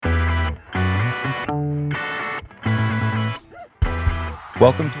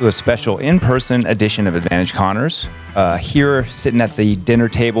Welcome to a special in-person edition of Advantage Connors. Here, sitting at the dinner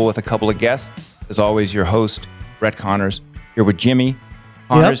table with a couple of guests, as always, your host, Brett Connors, here with Jimmy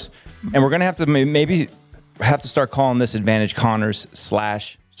Connors. Yep. And we're going to have to maybe start calling this Advantage Connors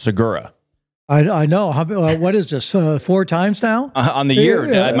 / Segura. I know. What is this, 4 times now? On the year.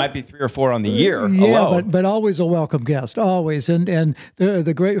 It might be 3 or 4 on the year alone. but always a welcome guest, always. And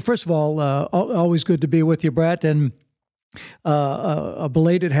the great, first of all, always good to be with you, Brett, and a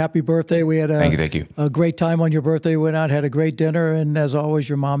belated happy birthday. We had thank you. A great time on your birthday. We went out, had a great dinner, and as always,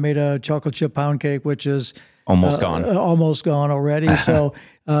 your mom made a chocolate chip pound cake, which is almost gone already. So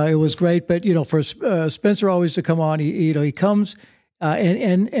it was great. But for Spencer always to come on, he comes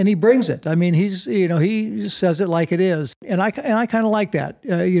and he brings it. I mean, he says it like it is, and I kind of like that.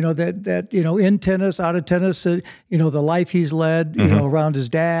 That in tennis, out of tennis, the life he's led, around his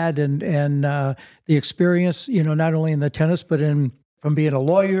dad and the experience, not only in the tennis, but from being a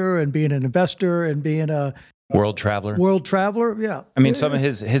lawyer and being an investor and being a world traveler. Yeah. I mean, some of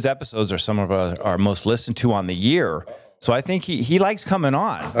his episodes are some of our most listened to on the year. So I think he likes coming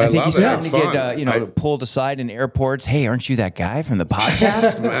on. I think he's starting to get pulled aside in airports. Hey, aren't you that guy from the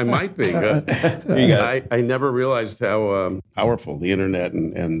podcast? I might be. I never realized how powerful the internet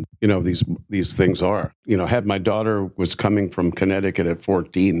and these things are. Had my daughter was coming from Connecticut at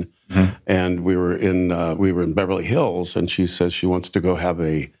 14, and we were in Beverly Hills, and she says she wants to go have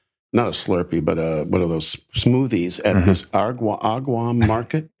not a Slurpee, but one of those smoothies at this Agawam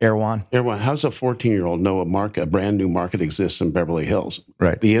market. Erewhon. How's a 14-year-old know a brand new market exists in Beverly Hills?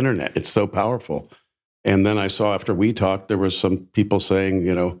 Right. The internet, it's so powerful. And then I saw after we talked, there was some people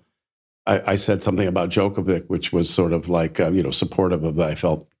saying, I said something about Djokovic, which was sort of like, supportive of, I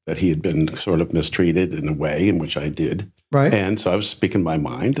felt that he had been sort of mistreated in a way in which I did. Right. And so I was speaking my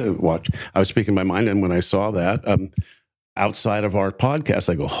mind. And when I saw that, outside of our podcast,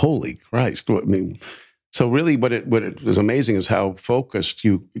 I go, holy Christ. I mean, so really what it is amazing is how focused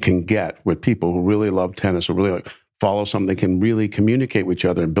you can get with people who really love tennis or really follow something. They can really communicate with each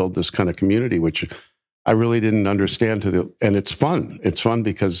other and build this kind of community, which I really didn't understand. And it's fun. It's fun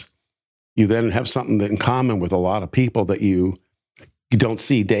because you then have something in common with a lot of people that you don't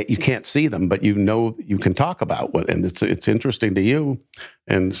see, you can't see them, but you can talk about what, and it's interesting to you,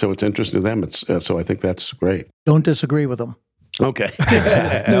 and so it's interesting to them. So I think that's great. Don't disagree with them. Okay.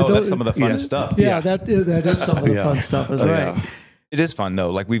 That's some of the fun stuff. Yeah, that is some of the fun stuff. Is right. Yeah. It is fun though.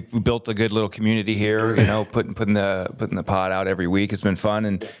 Like we built a good little community here. Putting the pod out every week has been fun,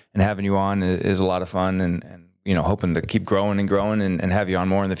 and having you on is a lot of fun, and hoping to keep growing and have you on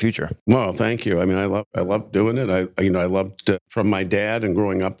more in the future. Well, thank you. I mean, I love doing it. I loved from my dad and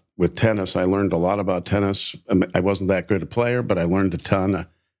growing up with tennis. I learned a lot about tennis. I wasn't that good a player, but I learned a ton.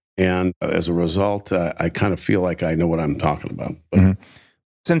 And as a result, I kind of feel like I know what I'm talking about.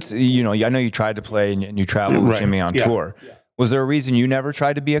 Since, I know you tried to play and you traveled with Jimmy on tour. Yeah. Was there a reason you never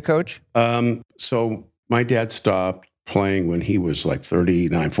tried to be a coach? So my dad stopped playing when he was like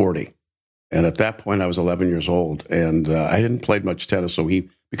 39, 40. And at that point, I was 11 years old, and I hadn't played much tennis, so he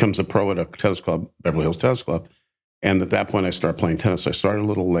becomes a pro at a tennis club, Beverly Hills Tennis Club. And at that point, I started playing tennis. I started a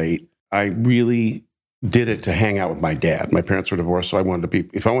little late. I really did it to hang out with my dad. My parents were divorced, so if I wanted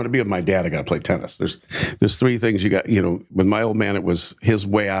to be with my dad, I got to play tennis. There's 3 things you got, with my old man, it was his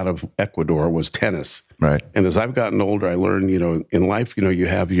way out of Ecuador was tennis. Right. And as I've gotten older, I learned, in life, you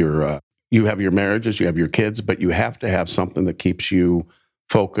have your marriages, you have your kids, but you have to have something that keeps you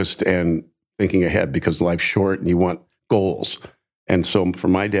focused and thinking ahead, because life's short and you want goals. And so for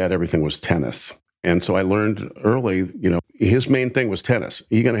my dad, everything was tennis. And so I learned early, his main thing was tennis.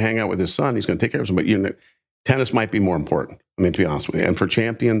 He's going to hang out with his son. He's going to take care of him. But tennis might be more important. I mean, to be honest with you. And for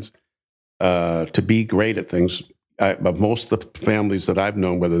champions to be great at things, but most of the families that I've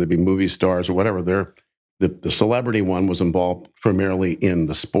known, whether they be movie stars or whatever, the celebrity one was involved primarily in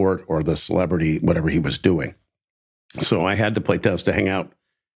the sport or the celebrity, whatever he was doing. So I had to play tennis to hang out.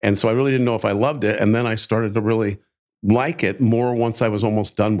 And so I really didn't know if I loved it. And then I started to really like it more once I was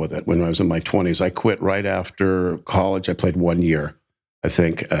almost done with it when I was in my 20s. I quit right after college. I played 1 year, I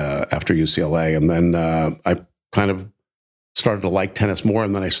think, after UCLA. And then I kind of started to like tennis more.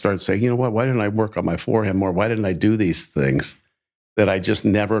 And then I started saying, why didn't I work on my forehand more? Why didn't I do these things that I just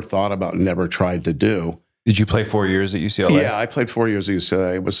never thought about and never tried to do? Did you play 4 years at UCLA? Yeah, I played 4 years at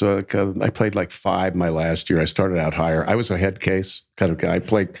UCLA. It was I played like 5 my last year. I started out higher. I was a head case kind of guy.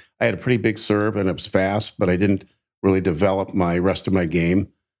 I had a pretty big serve and it was fast, but I didn't really develop my rest of my game.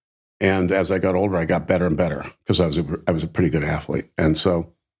 And as I got older, I got better and better because I was a pretty good athlete. And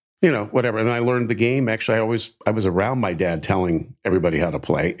so, whatever. And I learned the game. Actually, I was around my dad telling everybody how to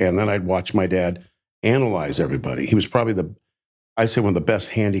play, and then I'd watch my dad analyze everybody. He was probably I say one of the best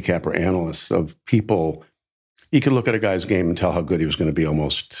handicapper analysts of people. You could look at a guy's game and tell how good he was going to be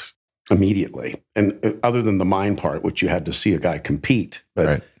almost immediately. And other than the mind part, which you had to see a guy compete,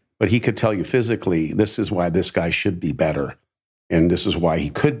 but he could tell you physically, this is why this guy should be better. And this is why he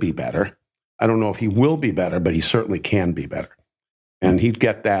could be better. I don't know if he will be better, but he certainly can be better. And he'd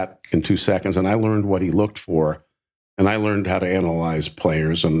get that in 2 seconds. And I learned what he looked for. And I learned how to analyze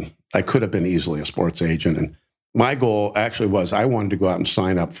players. And I could have been easily a sports agent. And my goal actually was I wanted to go out and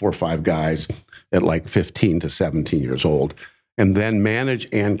sign up 4 or 5 guys at like 15 to 17 years old and then manage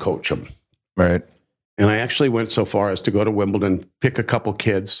and coach them. Right. And I actually went so far as to go to Wimbledon, pick a couple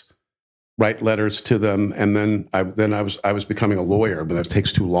kids, write letters to them, and then I was becoming a lawyer, but that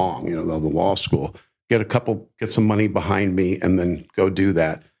takes too long, the law school. Get some money behind me, and then go do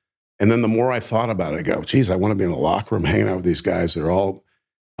that. And then the more I thought about it, I go, geez, I want to be in the locker room hanging out with these guys. They're all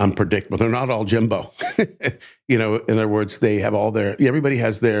unpredictable. They're not all Jimbo. In other words, they have everybody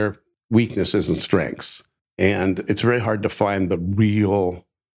has their weaknesses and strengths, and it's very hard to find the real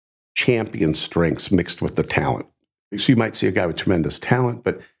champion strengths mixed with the talent. So you might see a guy with tremendous talent,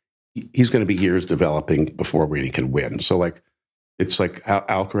 but he's going to be years developing before really can win. So it's like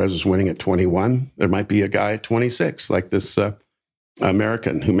Alcaraz is winning at 21. There might be a guy at 26, like this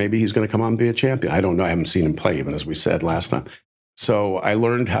American, who maybe he's going to come on and be a champion. I don't know. I haven't seen him play, even as we said last time. So I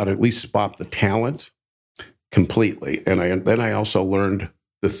learned how to at least spot the talent completely. And then I also learned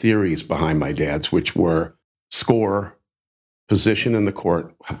the theories behind my dad's, which were score, position in the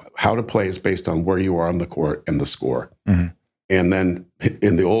court, how to play is based on where you are on the court and the score. Mm-hmm. And then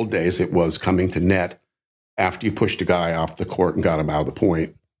in the old days, it was coming to net after you pushed a guy off the court and got him out of the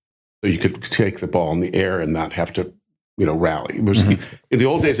point. So you could take the ball in the air and not have to, rally. It was, in the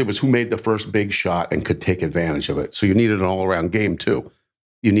old days, it was who made the first big shot and could take advantage of it. So you needed an all-around game, too.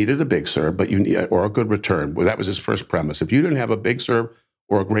 You needed a big serve, or a good return. Well, that was his first premise. If you didn't have a big serve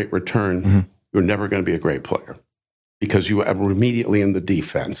or a great return, you're never going to be a great player because you were immediately in the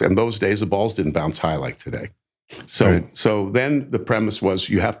defense. And those days, the balls didn't bounce high like today. So then the premise was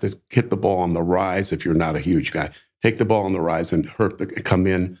you have to hit the ball on the rise if you're not a huge guy. Take the ball on the rise and come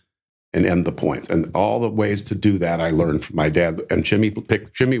in and end the point. And all the ways to do that I learned from my dad. And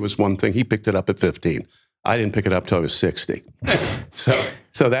Jimmy was one thing. He picked it up at 15. I didn't pick it up till I was 60.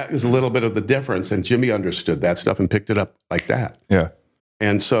 So that was a little bit of the difference. And Jimmy understood that stuff and picked it up like that. Yeah.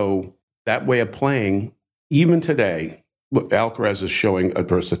 And so that way of playing, even today, Alcaraz is showing a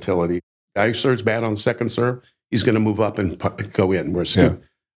versatility. Guy who serves bad on second serve, he's going to move up and go in. Whereas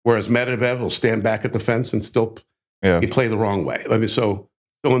Medvedev will stand back at the fence and still he play the wrong way. I mean, so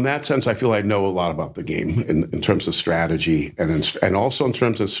in that sense, I feel I know a lot about the game in terms of strategy and also in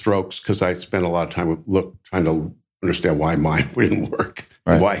terms of strokes, because I spent a lot of time trying to understand why mine didn't work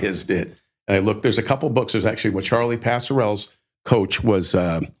and why his did. And there's a couple books. There's actually what Charlie Passerell's coach was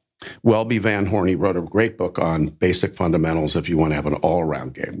Welby Van Horn. He wrote a great book on basic fundamentals if you want to have an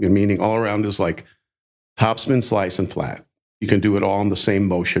all-around game. Meaning all-around is like topspin, slice, and flat. You can do it all in the same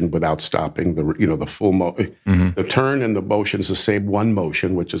motion without stopping the full the turn and the motion is the same one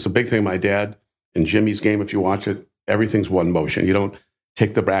motion, which is a big thing. My dad in Jimmy's game, if you watch it, everything's one motion. You don't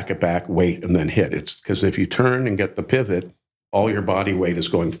take the bracket back, wait, and then hit. It's because if you turn and get the pivot, all your body weight is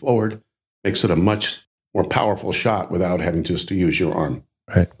going forward, makes it a much more powerful shot without having just to use your arm.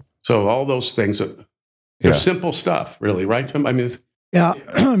 Right. So all those things they're simple stuff, really, right, Jim? I mean. Yeah,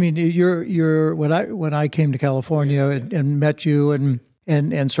 I mean, you're when I came to California and met you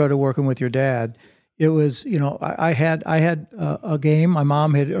and started working with your dad, it was I had a game. My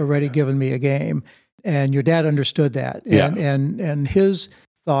mom had already given me a game, and your dad understood that. And his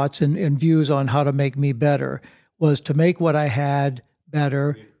thoughts and views on how to make me better was to make what I had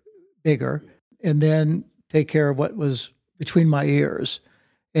better, bigger, and then take care of what was between my ears.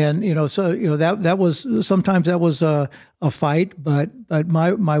 And that was sometimes that was a fight, but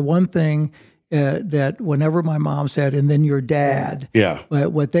my one thing that whenever my mom said, and then your dad,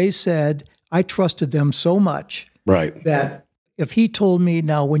 but what they said, I trusted them so much, that if he told me,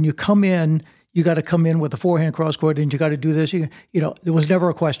 now when you come in, you got to come in with a forehand cross court, and you got to do this, there was never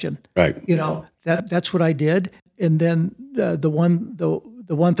a question, that's what I did. And then the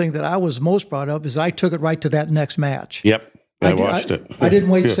one thing that I was most proud of is I took it right to that next match. Yep. I watched it. I didn't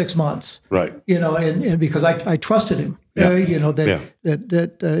wait 6 months. Right. And because I trusted him. That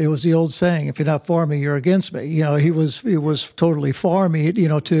it was the old saying, if you're not for me, you're against me. He was totally for me,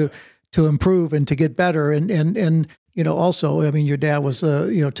 to improve and to get better. And also, I mean, your dad was,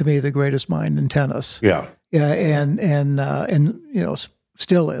 to me, the greatest mind in tennis. Yeah. Yeah. And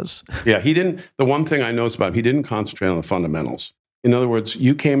still is. Yeah. The one thing I noticed about him, he didn't concentrate on the fundamentals. In other words,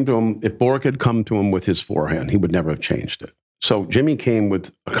 you came to him, if Borg had come to him with his forehand, he would never have changed it. So Jimmy came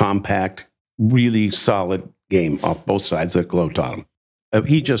with a compact, really solid game off both sides that Glow taught him.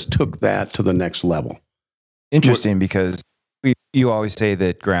 He just took that to the next level. Interesting, because you always say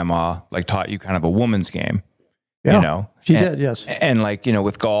that grandma like taught you kind of a woman's game. Yeah, you know, she did, yes. And like, you know,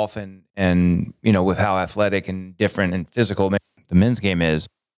 with golf and you know, with how athletic and different and physical the men's game is,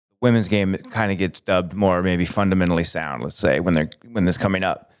 the women's game kind of gets dubbed more maybe fundamentally sound, let's say, when it's coming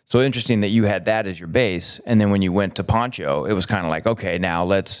up. So interesting that you had that as your base. And then when you went to Poncho, it was kind of like, okay, now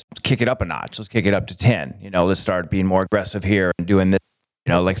let's kick it up a notch. Let's kick it up to 10. You know, let's start being more aggressive here and doing this.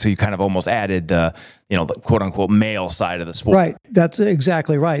 You know, like, so you kind of almost added the, you know, the quote unquote male side of the sport. Right. That's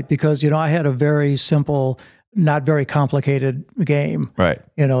exactly right. Because, you know, I had a very simple, not very complicated game. Right.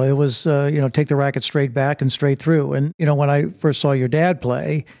 You know, it was, you know, take the racket straight back and straight through. And, you know, when I first saw your dad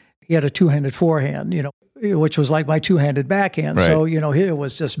play, he had a two-handed forehand, you know, which was like my two-handed backhand. Right. So, you know, here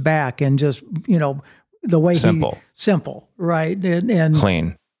was just back and just, you know, the way simple, right. And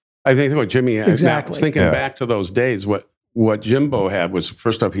clean. I think what Jimmy had. Exactly. Now, thinking back to those days, what Jimbo had was,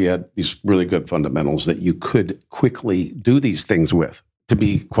 first off, he had these really good fundamentals that you could quickly do these things with. To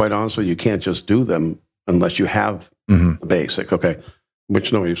be quite honest with you, you can't just do them unless you have the basic, okay?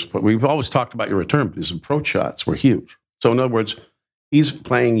 Which, no, we've always talked about your return, but his approach shots were huge. So in other words, he's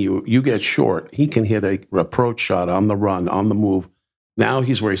playing you get short, he can hit a approach shot on the run, on the move. Now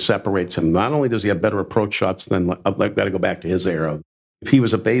he's where he separates him. Not only does he have better approach shots than, I've got to go back to his era. If he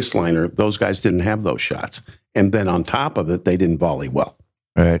was a baseliner, those guys didn't have those shots. And then on top of it, they didn't volley well.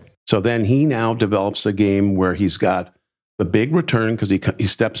 Right. So then he now develops a game where he's got the big return because he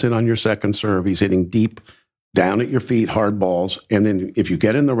steps in on your second serve. He's hitting deep down at your feet, hard balls. And then if you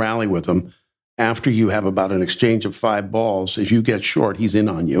get in the rally with him, after you have about an exchange of 5 balls, if you get short, he's in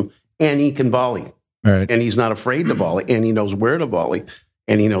on you. And he can volley. Right. And he's not afraid to volley. And he knows where to volley.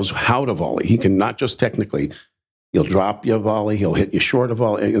 And he knows how to volley. He can not just technically, he'll drop you a volley, he'll hit you short a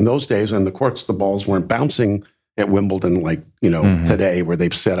volley. In those days, on the courts, the balls weren't bouncing at Wimbledon like, you know, today where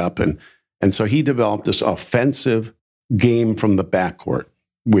they've set up. And so he developed this offensive game from the backcourt,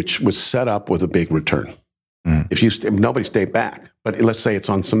 which was set up with a big return. If nobody stayed back, but let's say it's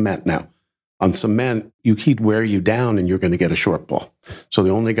on cement now. On cement, he'd wear you down and you're going to get a short ball. So the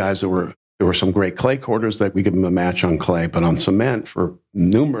only guys there were some great clay quarters that we give them a match on clay, but on cement for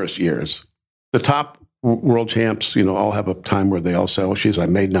numerous years, the top world champs, you know, all have a time where they all say, "Oh, I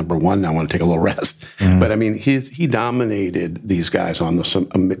made number 1. Now I want to take a little rest." But I mean, he dominated these guys on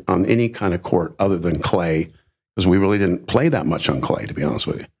any kind of court other than clay, because we really didn't play that much on clay, to be honest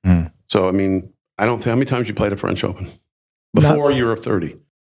with you. So I mean, I don't think how many times you played a French Open before you were 30.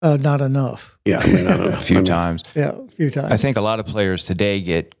 Not enough. Yeah, I mean, a few times. Yeah, a few times. I think a lot of players today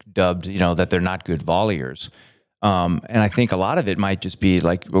get dubbed, you know, that they're not good volleyers. And I think a lot of it might just be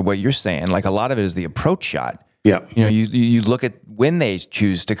like what you're saying. Like a lot of it is the approach shot. Yeah. You know, you look at when they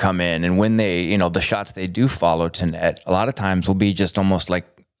choose to come in and when they, you know, the shots they do follow to net, a lot of times will be just almost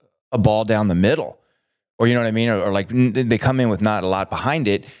like a ball down the middle. Or, you know what I mean? Or like they come in with not a lot behind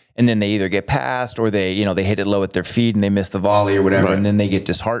it, and then they either get past or they, you know, they hit it low at their feet and they miss the volley or whatever. Right. And then they get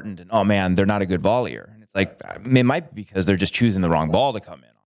disheartened and, oh man, they're not a good volleyer. And it's like, it might be because they're just choosing the wrong ball to come in.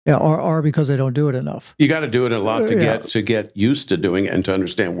 Yeah, or because they don't do it enough. You got to do it a lot to get used to doing it and to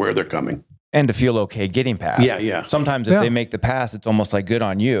understand where they're coming. And to feel okay getting past. Yeah. Sometimes if they make the pass, it's almost like good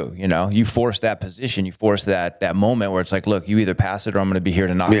on you. You know, you force that position, you force that moment where it's like, look, you either pass it or I'm going to be here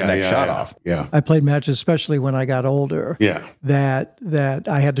to knock the next shot off. Yeah. I played matches, especially when I got older. Yeah. That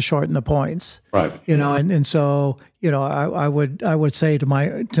I had to shorten the points. Right. You know, and so, you know, I would say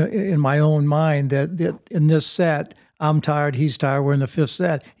in my own mind that in this set, I'm tired, he's tired, we're in the 5th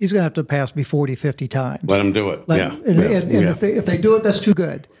set. He's going to have to pass me 40, 50 times. Let him do it. And if they do it, that's too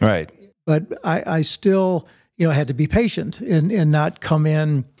good. Right. But I still, you know, had to be patient and not come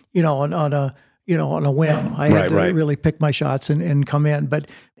in, you know, on a whim. I had to really pick my shots and come in.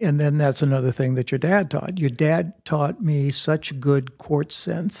 And then that's another thing that your dad taught. Your dad taught me such good court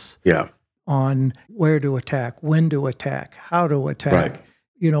sense. Yeah. On where to attack, when to attack, how to attack. Right.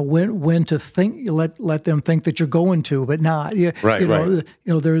 You know, when to think, let them think that you're going to, but not. You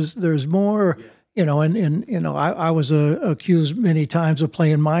know, there's more. You know, and you know, I was accused many times of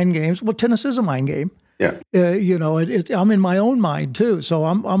playing mind games. Well, tennis is a mind game. Yeah. You know, I'm in my own mind too. So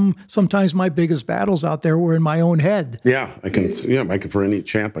I'm sometimes my biggest battles out there were in my own head. Yeah, I can. Yeah, for any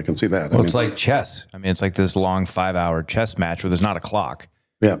champ, I can see that. Well, it's like chess. I mean, it's like this long 5-hour chess match where there's not a clock.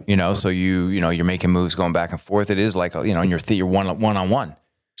 Yeah. You know, so you're making moves going back and forth. It is like you're one on one.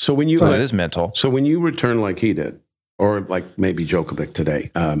 So it is mental. So when you return like he did, or like maybe Djokovic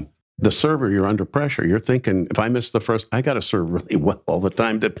today. The server, you're under pressure. You're thinking, if I miss the first, I got to serve really well all the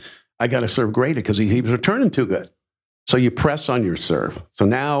time. I got to serve great because he was returning too good. So you press on your serve. So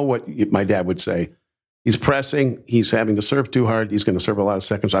now my dad would say, he's pressing, he's having to serve too hard, he's going to serve a lot of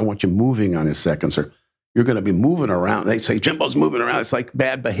seconds. I want you moving on his second serve. You're going to be moving around. They say, Jimbo's moving around. It's like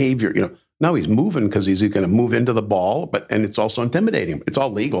bad behavior. No, he's moving because he's going to move into the ball, and it's also intimidating. It's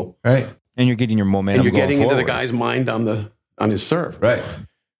all legal. Right. And you're getting your momentum. And you're getting forward into the guy's mind on his serve. Right.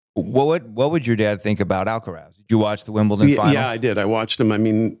 What would your dad think about Alcaraz? Did you watch the Wimbledon final? Yeah, I did. I watched him. I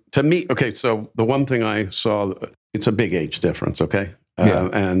mean, to me, okay, so the one thing I saw, it's a big age difference, okay?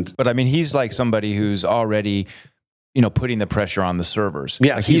 But I mean, he's like somebody who's already, putting the pressure on the servers.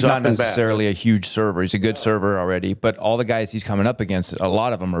 Yeah, like he's not necessarily a huge server. He's a good server already, but all the guys he's coming up against, a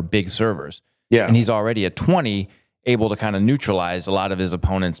lot of them are big servers. Yeah. And he's already at 20, able to kind of neutralize a lot of his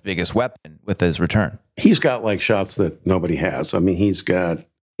opponent's biggest weapon with his return. He's got like shots that nobody has. I mean, he's got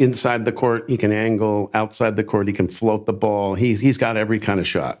inside the court, he can angle. Outside the court, he can float the ball. He's got every kind of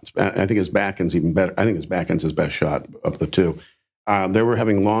shot. I think his backhand's even better. I think his backhand's his best shot of the two. They were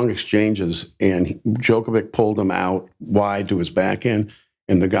having long exchanges, and Djokovic pulled him out wide to his backhand.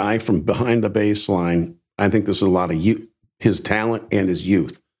 And the guy from behind the baseline, I think this is a lot of his talent and his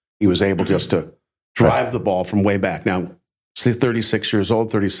youth. He was able just to drive the ball from way back. Now, say 36 years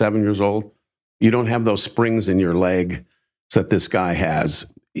old, 37 years old, you don't have those springs in your leg that this guy has.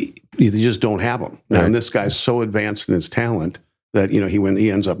 You just don't have them. Right. And this guy's so advanced in his talent that,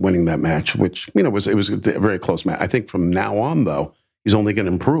 he ends up winning that match, which, it was a very close match. I think from now on, though, he's only going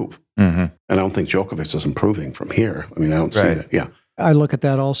to improve. Mm-hmm. And I don't think Djokovic is improving from here. I mean, I don't see that. Yeah. I look at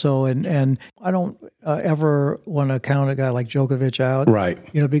that also, and I don't ever want to count a guy like Djokovic out. Right.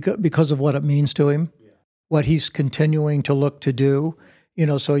 Because of what it means to him, what he's continuing to look to do.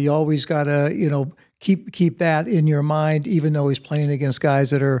 So you always got to, keep that in your mind, even though he's playing against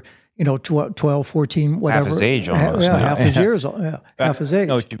guys that are, 12, 14, whatever. Half his age almost. Half his years. Half his age.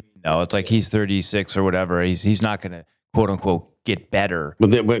 No, it's like he's 36 or whatever. He's not going to, quote unquote, get better.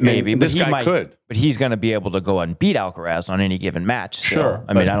 But maybe. This guy could. But he's going to be able to go and beat Alcaraz on any given match. Sure.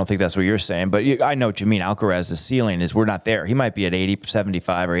 I mean, I don't think that's what you're saying, but I know what you mean. Alcaraz's ceiling is we're not there. He might be at 80,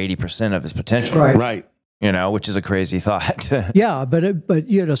 75 or 80% of his potential. Right. Which is a crazy thought. Yeah, but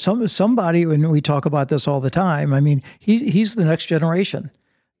somebody, when we talk about this all the time, I mean, he's the next generation,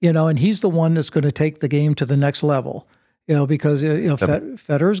 and he's the one that's going to take the game to the next level, because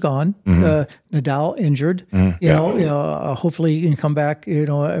Federer's gone, Nadal injured, hopefully he can come back,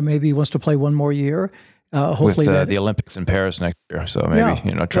 maybe he wants to play one more year. Hopefully with the Olympics in Paris next year, so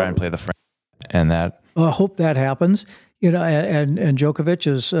maybe try and play the French and that. I hope that happens. And Djokovic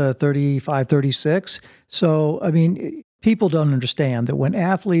is 35, 36. So, I mean, people don't understand that when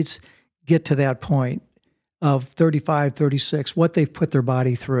athletes get to that point of 35, 36, what they've put their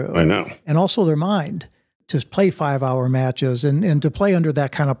body through. I know. And also their mind to play 5-hour matches and to play under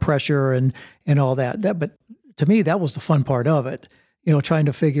that kind of pressure and all that. But to me, that was the fun part of it, trying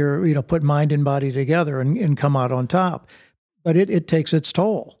to figure, put mind and body together and come out on top. But it takes its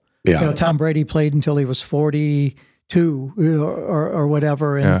toll. Yeah. Tom Brady played until he was 42 or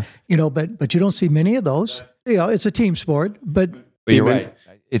whatever, and but you don't see many of those. It's a team sport, but you're right.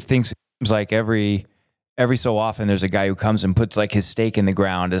 It seems like every so often there's a guy who comes and puts like his stake in the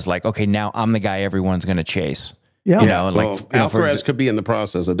ground as like, okay, now I'm the guy everyone's going to chase. Yeah, Alcaraz could be in the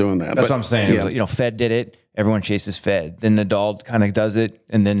process of doing that. That's what I'm saying. Yeah. It was like, Fed did it. Everyone chases Fed. Then Nadal kind of does it,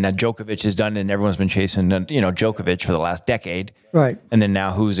 and then Djokovic has done it, and everyone's been chasing Djokovic for the last decade. Right. And then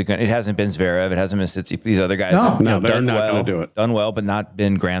now who's it going? It hasn't been Zverev. It hasn't been Tsitsipas. These other guys. No, they're not going to do it. Done well, but not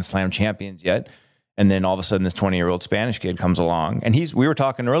been Grand Slam champions yet. And then all of a sudden, this 20-year-old Spanish kid comes along, and we were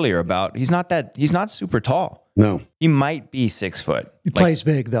talking earlier about he's not super tall. No, he might be 6 foot. He plays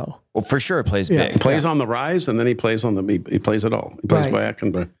big though. Well, for sure, plays big. He plays on the rise, and then he plays he plays it all. He plays back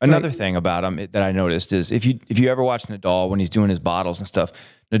and back. Another thing about him that I noticed is if you ever watch Nadal when he's doing his bottles and stuff,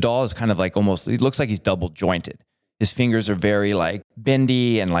 Nadal is kind of like he looks like he's double jointed. His fingers are very like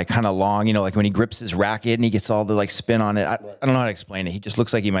bendy and like kind of long, like when he grips his racket and he gets all the like spin on it. I don't know how to explain it. He just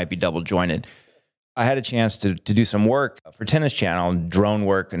looks like he might be double jointed. I had a chance to do some work for Tennis Channel, drone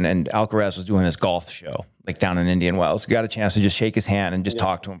work, and Alcaraz was doing this golf show, like down in Indian Wells. Got a chance to just shake his hand and just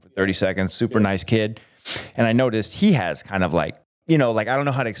talk to him for 30 seconds. Super nice kid. And I noticed he has kind of like, like I don't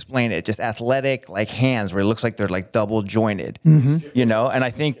know how to explain it, just athletic like hands where it looks like they're like double jointed, And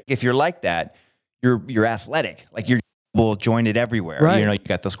I think if you're like that, you're athletic, like you're double jointed everywhere. Right. You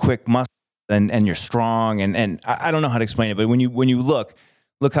got those quick muscles and you're strong. And I don't know how to explain it, but when you look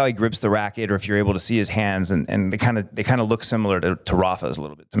how he grips the racket, or if you're able to see his hands, and they kind of look similar to Rafa's a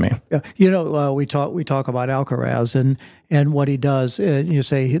little bit to me. Yeah, we talk about Alcaraz and what he does. And you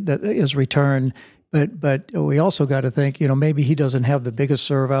say that his return, But we also got to think, maybe he doesn't have the biggest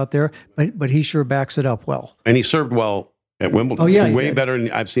serve out there, but he sure backs it up well. And he served well at Wimbledon. Oh, yeah, way better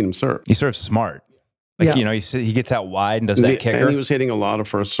than I've seen him serve. He serves smart. Like, he gets out wide and does that kicker. And he was hitting a lot of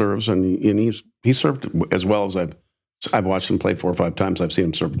first serves, and he served as well as I've watched him play 4 or 5 times. I've seen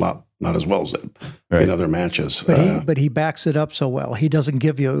him serve a lot, not as well as in other matches. But he backs it up so well. He doesn't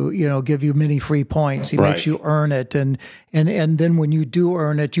give you many free points. He makes you earn it, and then when you do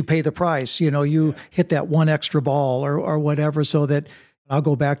earn it, you pay the price. You hit that one extra ball or whatever, so that I'll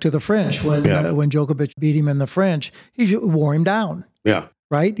go back to the French when Djokovic beat him in the French. He wore him down. Yeah.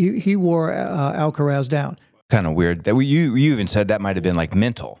 Right? He wore Alcaraz down. Kind of weird that you even said that might have been like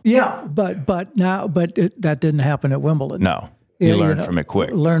mental. Yeah, but that didn't happen at Wimbledon. No, you learned from it quick.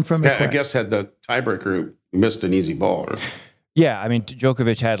 Quick. I guess had the tiebreaker missed an easy ball. Yeah, I mean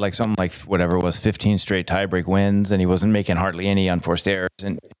Djokovic had like something like whatever it was, 15 straight tiebreak wins, and he wasn't making hardly any unforced errors,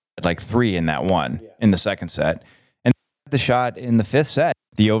 and had like 3 in that one in the second set, and the shot in the 5th set.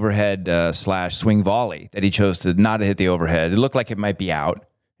 The overhead / swing volley that he chose to not hit the overhead. It looked like it might be out,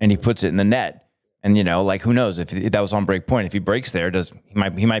 and he puts it in the net. And who knows if that was on break point? If he breaks there,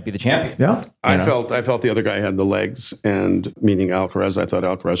 he might be the champion? Yeah, I felt the other guy had the legs, and meaning Alcaraz. I thought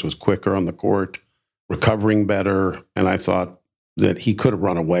Alcaraz was quicker on the court, recovering better, and I thought that he could have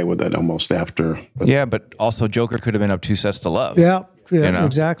run away with it almost after. But also Joker could have been up 2 sets to love. Yeah,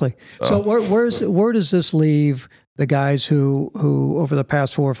 exactly. So where does this leave the guys who over the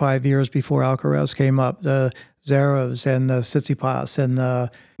past 4 or 5 years before Alcaraz came up, the Zverevs and the Tsitsipas and the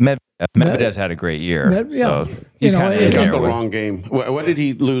Medvedev's had a great year. So he's kind of got the wrong game. What did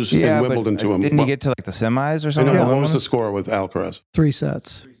he lose in Wimbledon to him? Didn't he get to like the semis or something? What was the score with Alcaraz? 3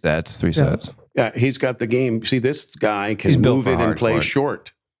 sets. That's 3 sets. Yeah, he's got the game. See, this guy can move it and play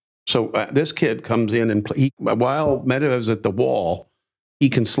short. So this kid comes in and while Medvedev's at the wall, he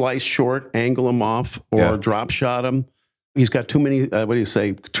can slice short, angle him off, or drop shot him. He's got too many,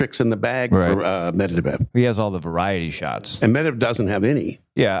 tricks in the bag for Medvedev. He has all the variety shots. And Medvedev doesn't have any.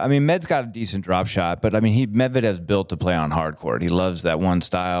 Yeah, I mean, Med's got a decent drop shot, but I mean, Medvedev's built to play on hard court. He loves that one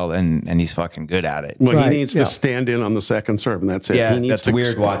style, and he's fucking good at it. Well, he needs to stand in on the second serve, and that's it. Yeah, that's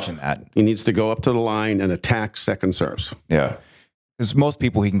weird watching that. He needs to go up to the line and attack second serves. Yeah. Because most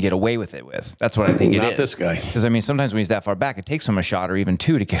people he can get away with it with. That's what I think it is. Not this guy. Because, I mean, sometimes when he's that far back, it takes him a shot or even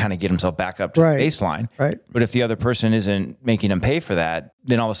 2 to kind of get himself back up to the baseline. Right. But if the other person isn't making him pay for that,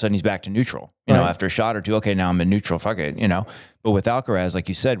 then all of a sudden he's back to neutral. You know, after a shot or 2, okay, now I'm in neutral, fuck it, But with Alcaraz, like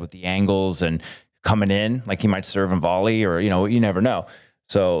you said, with the angles and coming in, like he might serve and volley or, you never know.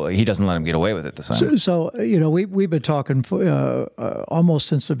 So he doesn't let him get away with it this time. So we've been talking for, almost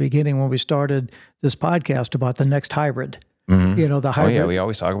since the beginning when we started this podcast about the next hybrid. Mm-hmm. The hybrid. Oh, yeah, we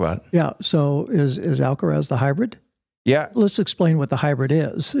always talk about it. Yeah. So is Alcaraz the hybrid? Yeah. Let's explain what the hybrid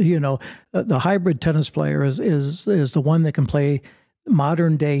is. The hybrid tennis player is the one that can play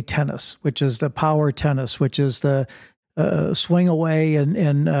modern day tennis, which is the power tennis, which is the swing away and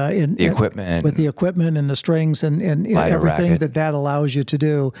the equipment with the equipment and the strings and everything that allows you to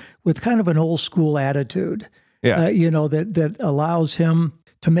do with kind of an old school attitude. Yeah. That allows him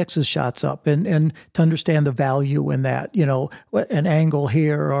to mix his shots up and to understand the value in that, an angle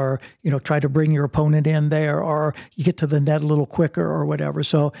here or, try to bring your opponent in there or you get to the net a little quicker or whatever.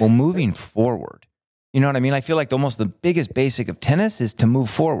 So, well, moving forward, you know what I mean? I feel like almost the biggest basic of tennis is to move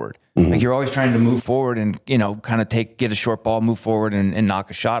forward. Mm-hmm. Like you're always trying to move forward and, kind of get a short ball, move forward and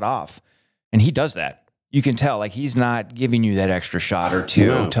knock a shot off. And he does that. You can tell, like, he's not giving you that extra shot or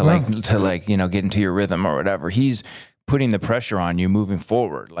 2 to get into your rhythm or whatever. He's putting the pressure on you moving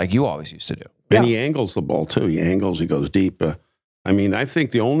forward like you always used to do. And he angles the ball too. He goes deep. I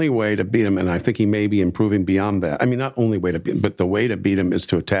think the only way to beat him, and I think he may be improving beyond that. Not only way to beat him, but the way to beat him is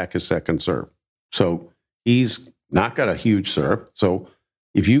to attack his second serve. So he's not got a huge serve. So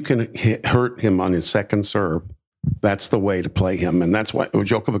if you can hurt him on his second serve, that's the way to play him. And that's why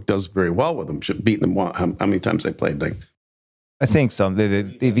Djokovic does very well with him. Should beat them. How many times they played? I think so.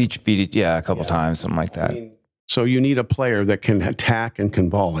 They've each beat it, a couple times, something like that. So you need a player that can attack and can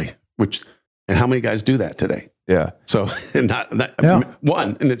volley, and how many guys do that today? Yeah. So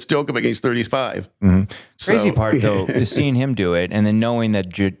one, and it's Djokovic, he's 35. Mm-hmm. Crazy part though is seeing him do it, and then knowing that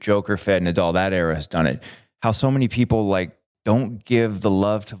Joker, Fed, Nadal, that era has done it. How so many people don't give the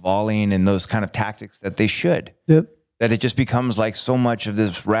love to volleying and those kind of tactics that they should. Yep. That it just becomes like so much of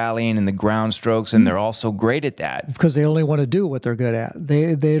this rallying and the ground strokes, and they're all so great at that because they only want to do what they're good at.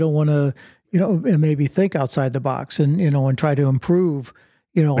 They don't want to. And maybe think outside the box and, and try to improve,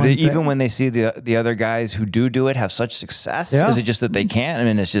 But even when they see the other guys who do it have such success, is it just that they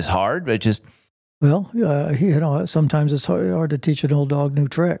can't? It's just hard, but Well, sometimes it's hard to teach an old dog new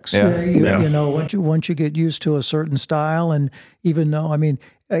tricks. Yeah. You know, once you get used to a certain style, and even though, I mean,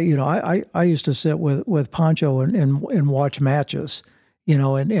 I used to sit with Pancho and watch matches,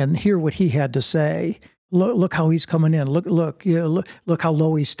 and hear what he had to say. Look how he's coming in. Look how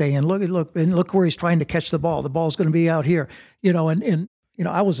low he's staying. Look where he's trying to catch the ball. The ball's going to be out here.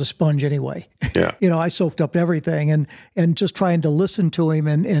 I was a sponge anyway. Yeah. I soaked up everything, and just trying to listen to him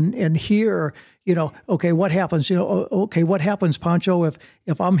and hear. Okay, what happens? What happens, Pancho,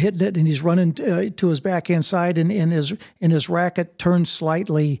 if I'm hitting it and he's running to his backhand side and his racket turns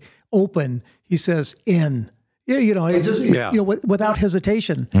slightly open, he says in. Without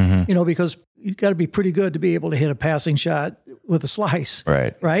hesitation. Mm-hmm. Because you got to be pretty good to be able to hit a passing shot with a slice.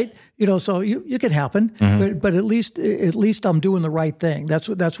 Right. So you can happen, but at least I'm doing the right thing.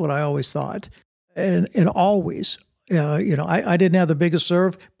 That's what I always thought, and always. I didn't have the biggest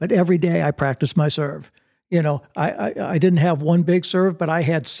serve, but every day I practiced my serve. I didn't have one big serve, but I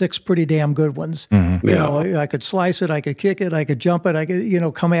had 6 pretty damn good ones. Mm-hmm. I could slice it, I could kick it, I could jump it, I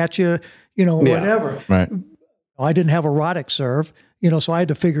could, come at you, whatever. Right. I didn't have a Roddick serve, so I had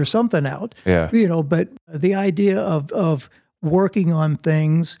to figure something out. Yeah. But the idea of working on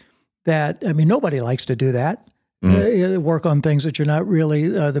things that, nobody likes to do that. Work on things that you're not really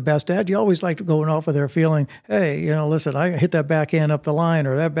the best at. You always like to go off of their feeling, hey, listen, I hit that backhand up the line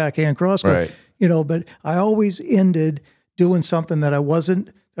or that backhand cross. Right. But I always ended doing something that I was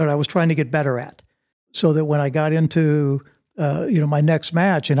trying to get better at. So that when I got into, my next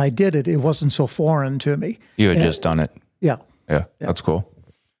match and I did it, it wasn't so foreign to me. You had just done it. Yeah. Yeah. That's cool.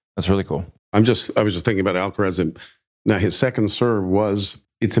 That's really cool. I was just thinking about Alcaraz, and now his second serve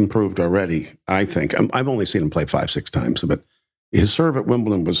it's improved already, I think. I've only seen him play 5-6 times, but his serve at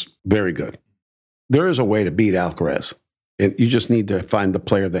Wimbledon was very good. There is a way to beat Alcaraz. And you just need to find the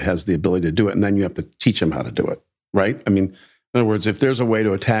player that has the ability to do it, and then you have to teach him how to do it, right? In other words, if there's a way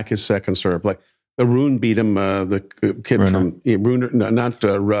to attack his second serve, like Rune beat him, the kid Rune. from Rune, not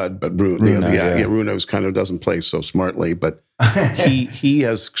Rudd, but Rune. Rune kind of doesn't play so smartly, but he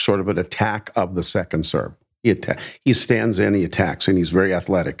has sort of an attack of the second serve. He stands in, he attacks, and he's very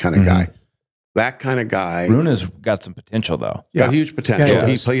athletic kind of guy. That kind of guy. Rune has got some potential, though. Got huge potential.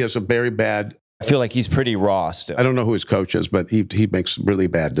 Yeah, he has a very bad. I feel like he's pretty raw still. I don't know who his coach is, but he makes really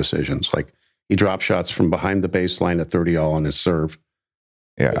bad decisions. Like he drops shots from behind the baseline at 30-all on his serve.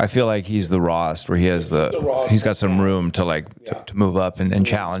 Yeah, I feel like he's the rawest, where he's got some room to to move up and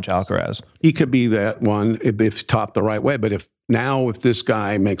challenge Alcaraz. He could be that one if taught the right way. But if this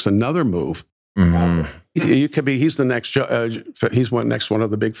guy makes another move, he's the next. He's next one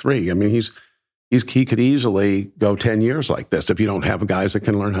of the big 3. He could easily go 10 years like this if you don't have guys that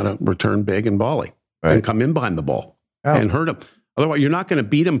can learn how to return big and volley and come in behind the ball and hurt him. Otherwise, you're not going to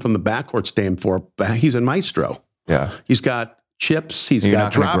beat him from the backcourt stand for. He's a maestro. Yeah, he's got chips. He's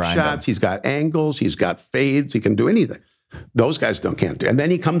got drop shots. He's got angles. He's got fades. He can do anything. Those guys can't do. And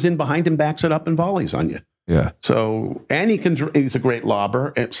then he comes in behind and backs it up and volleys on you. Yeah. So, and he's a great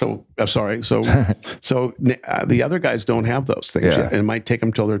lobber. And so the other guys don't have those things yet. And it might take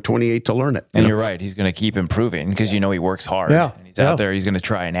them till they're 28 to learn it. And you're right. He's going to keep improving because he works hard. Yeah. And he's out there. He's going to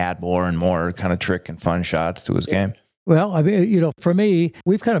try and add more and more kind of trick and fun shots to his game. Well, for me,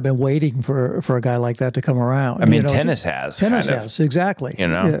 we've kind of been waiting for a guy like that to come around. Tennis has. Tennis has, exactly.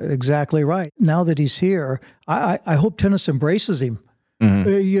 Yeah, exactly right. Now that he's here, I hope tennis embraces him.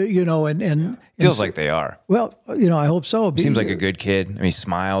 Mm-hmm. And feels like they are. Well, I hope so. Seems like a good kid. He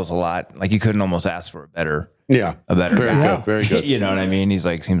smiles a lot. Like you couldn't almost ask for a better guy. Very good. You know what I mean? He's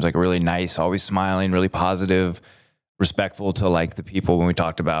seems like really nice, always smiling, really positive, respectful to the people. When we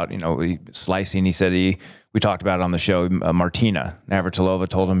talked about slicing, he said we talked about it on the show. Martina Navratilova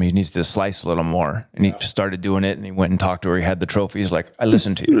told him he needs to slice a little more, and he started doing it. And he went and talked to her. He had the trophy. He's like, I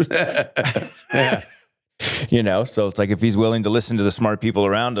listened to you. Yeah. So it's like if he's willing to listen to the smart people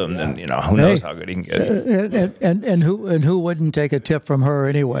around him, then who knows how good he can get. And who wouldn't take a tip from her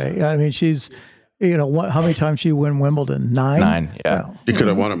anyway? She's how many times she won Wimbledon? 9? 9, yeah. Well, She could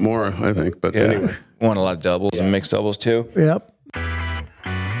have won it more, I think, but anyway. Won a lot of doubles and mixed doubles too. Yep.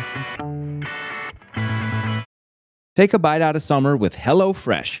 Take a bite out of summer with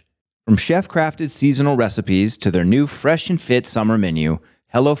HelloFresh. From chef-crafted seasonal recipes to their new fresh and fit summer menu,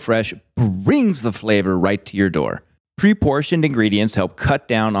 HelloFresh brings the flavor right to your door. Pre-portioned ingredients help cut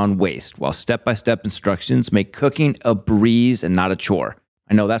down on waste, while step-by-step instructions make cooking a breeze and not a chore.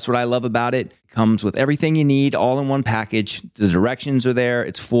 I know that's what I love about it. It comes with everything you need all in one package. The directions are there.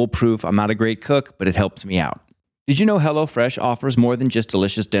 It's foolproof. I'm not a great cook, but it helps me out. Did you know HelloFresh offers more than just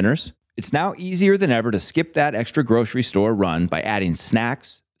delicious dinners? It's now easier than ever to skip that extra grocery store run by adding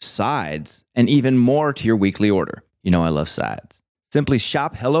snacks, sides, and even more to your weekly order. You know I love sides. Simply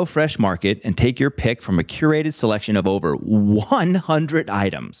shop HelloFresh Market and take your pick from a curated selection of over 100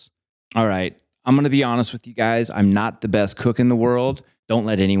 items. All right, I'm going to be honest with you guys. I'm not the best cook in the world. Don't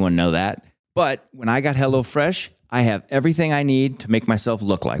let anyone know that. But when I got HelloFresh, I have everything I need to make myself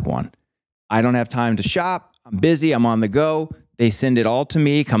look like one. I don't have time to shop. I'm busy. I'm on the go. They send it all to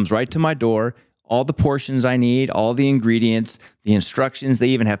me, comes right to my door. All the portions I need, all the ingredients, the instructions. They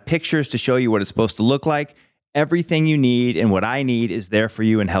even have pictures to show you what it's supposed to look like. Everything you need and what I need is there for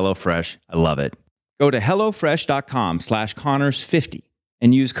you in HelloFresh. I love it. Go to HelloFresh.com/Connors50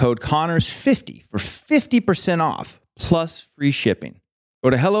 and use code Connors50 for 50% off plus free shipping. Go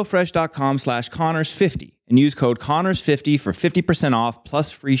to HelloFresh.com/Connors50 and use code Connors50 for 50% off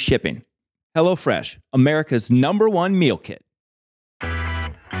plus free shipping. HelloFresh, America's #1 meal kit.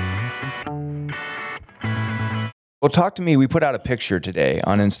 Well, talk to me. We put out a picture today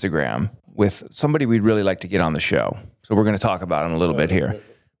on Instagram with somebody we'd really like to get on the show. So we're going to talk about him a little bit here.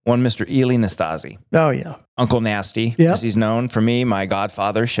 One, Mr. Ely Nastasi. Oh, yeah. Uncle Nasty, Yep. as he's known. For me, my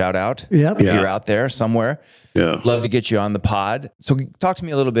godfather, shout out. Yep. If you're out there somewhere. Yeah. Love to get you on the pod. So talk to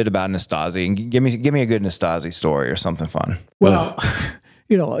me a little bit about Nastasi and give me a good Nastasi story or something fun. Well,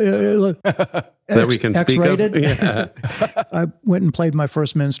 look, That we can speak of. X-rated. Yeah. I went and played my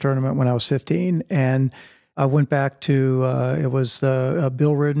first men's tournament when I was 15, and I went back to it was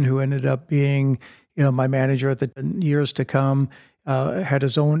Bill Ridden, who ended up being my manager at the years to come. Had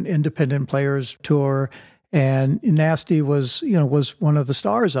his own independent players tour, and Nasty was one of the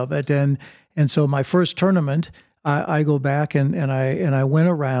stars of it. And so my first tournament, I go back and I went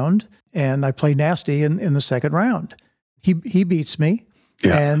around and I play Nasty in the second round. He beats me.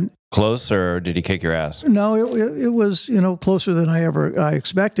 Yeah. And Close, or did he kick your ass? no, it was closer than I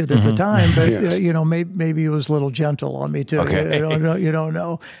expected at the time, but maybe it was a little gentle on me too. Okay. You don't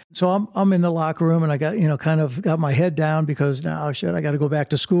know. So I'm in the locker room and I got kind of got my head down because now I got to go back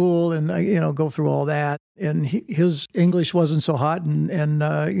to school and go through all that. And his English wasn't so hot, and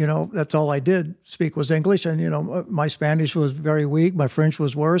that's all I did speak was English, and my Spanish was very weak, my French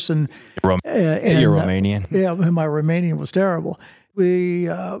was worse, and You're Romanian. yeah, my Romanian was terrible. We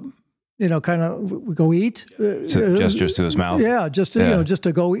we go eat. Gestures to his mouth. Yeah, just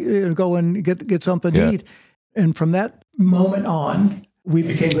to go and get something to eat. And from that moment on, we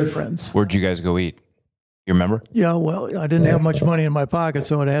became good friends. Where'd you guys go eat? You remember? Yeah, well, I didn't have much money in my pocket,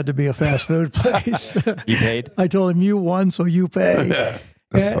 so it had to be a fast food place. You paid? I told him, you won, so you pay.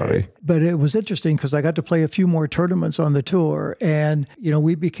 That's funny. But it was interesting because I got to play a few more tournaments on the tour, and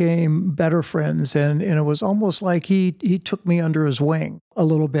we became better friends. And it was almost like he took me under his wing a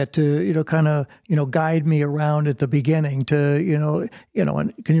little bit to kind of guide me around at the beginning. To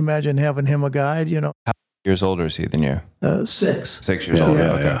and can you imagine having him a guide? How many years older is he than you? 6. 6 years older.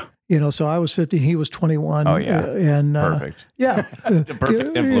 Yeah, Okay. yeah. So I was 15, he was 21. Oh, yeah. And Perfect. Yeah. It's a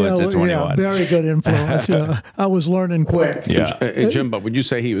perfect influence at 21. Yeah, very good influence. I was learning quick. Yeah. Hey, Jim, but would you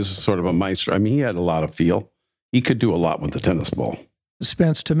say he was sort of a maestro? I mean, he had a lot of feel. He could do a lot with the tennis ball.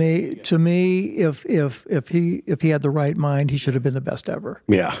 Spence, to me, if he had the right mind, he should have been the best ever.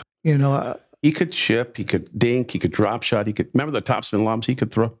 Yeah. He could chip, he could dink, he could drop shot. He could remember the topspin lobs he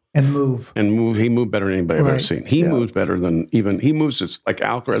could throw and move. He moved better than anybody I've ever seen. He moves better than he moves like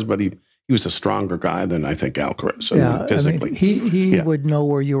Alcaraz, but he was a stronger guy than I think Alcaraz. Physically, he would know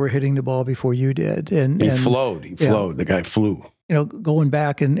where you were hitting the ball before you did, and he flowed. He flowed. The guy flew. Going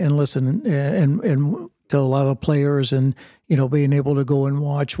back and listen and to a lot of players, and being able to go and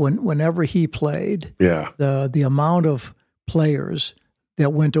watch whenever he played. Yeah, the amount of players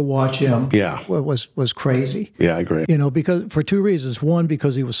that went to watch him was crazy. Yeah, I agree. Because for two reasons. One,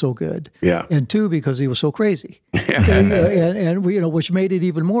 because he was so good. Yeah. And two, because he was so crazy. and which made it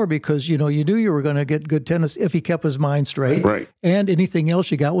even more because, you knew you were going to get good tennis if he kept his mind straight. Right. And anything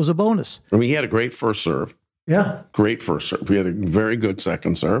else you got was a bonus. I mean, he had a great first serve. Yeah. Great first serve. He had a very good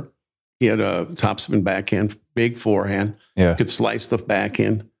second serve. He had a topspin backhand, big forehand. Yeah. Could slice the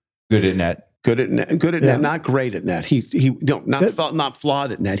backhand. Good at net. Good at net, not great at net. He not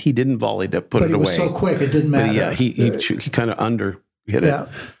flawed at net. He didn't volley to put it away. But he was so quick, it didn't matter. But yeah, he kind of under hit it.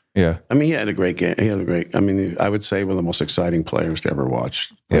 Yeah. I mean, he had a great game. I would say one of the most exciting players to ever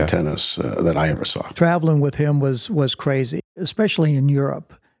watch play tennis that I ever saw. Traveling with him was crazy, especially in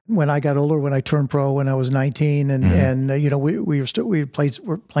Europe. When I got older, when I turned pro when I was 19, and we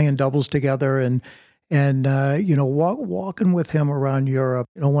were playing doubles together and walking with him around Europe.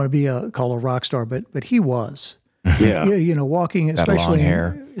 I don't want to be called a rock star, but he was. Yeah. Walking,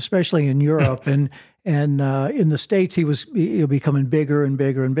 especially in Europe, and And in the States, he was becoming bigger and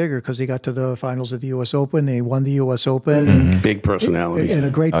bigger and bigger because he got to the finals of the U.S. Open. And he won the U.S. Open. And, big personality. And a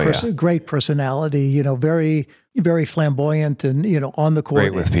great personality, very, very flamboyant and, on the court.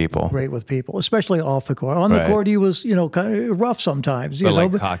 Great with people, especially off the court. On the court, he was, kind of rough sometimes.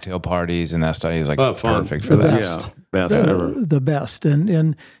 But cocktail parties and that stuff, he was perfect for that. Yeah, best ever. The best.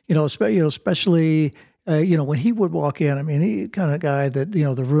 And especially, when he would walk in, he kind of guy that,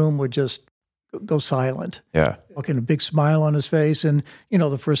 the room would just go silent. Yeah. Walking a big smile on his face. And,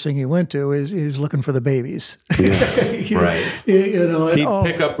 the first thing he went to is he was looking for the babies. Yeah. Right. He'd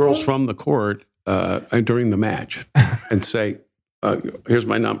pick up girls from the court during the match and say, here's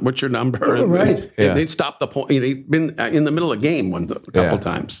my number. What's your number? And, right. And they'd stop the point. He'd been in the middle of a game a couple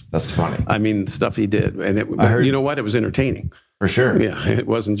times. That's funny. Stuff he did. And you know what? It was entertaining. For sure. Yeah. It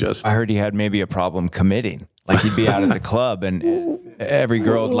wasn't just. I heard he had maybe a problem committing. Like he'd be out at the club and every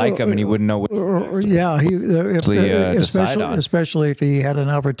girl would like him and he wouldn't know what especially if he had an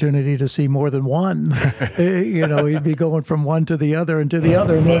opportunity to see more than one. He'd be going from one to the other and to the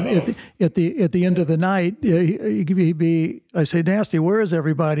other. And then at the end of the night, he'd be, I say, Nasty, where is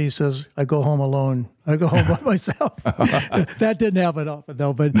everybody? He says, I go home alone. I go home by myself. That didn't happen often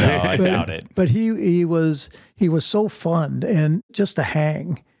though. But no, I doubt it. But he was so fun and just to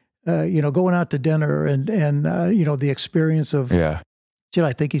hang. Going out to dinner and the experience of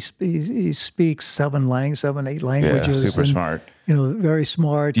I think he speaks 8 languages. Yeah, super smart. Very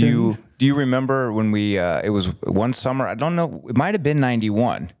smart. Do you remember when we? It was one summer. I don't know. It might have been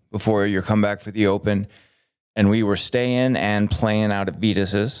 91 before your comeback for the Open, and we were staying and playing out at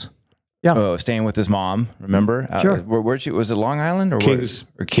Vitas's. Yeah, staying with his mom. Remember? Sure. Where'd you? Was it Long Island or Kings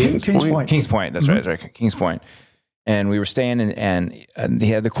Point? Kings Point. That's right. Kings Point. And we were staying, and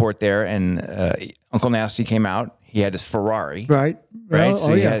he had the court there, and Uncle Nasty came out. He had his Ferrari. Right.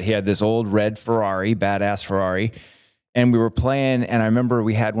 So he had this old red Ferrari, badass Ferrari. And we were playing, and I remember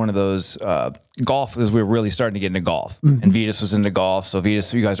we had one of those golf, because we were really starting to get into golf. Mm-hmm. And Vitas was into golf. So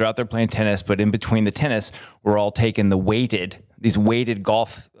Vitas, you guys are out there playing tennis, but in between the tennis, we're all taking these weighted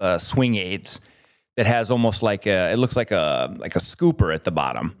golf swing aids that has almost like it looks like a scooper at the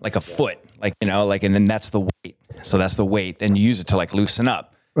bottom, like a foot, and then that's the weight. So that's the weight, and you use it to loosen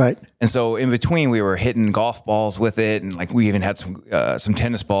up. Right. And so in between, we were hitting golf balls with it, and we even had some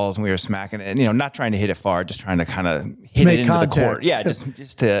tennis balls, and we were smacking it. And not trying to hit it far, just trying to kind of hit it into the court. Yeah,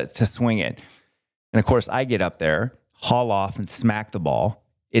 just to swing it. And of course, I get up there, haul off, and smack the ball.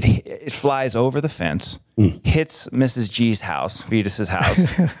 It flies over the fence, hits Mrs. G's house, Vitas's house,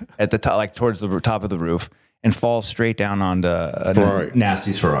 at the top, towards the top of the roof, and falls straight down onto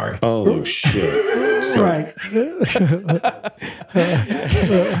Nasty's Ferrari. Oh shit! Right.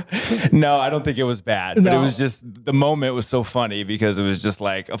 No, I don't think it was bad, but it was just the moment was so funny because it was just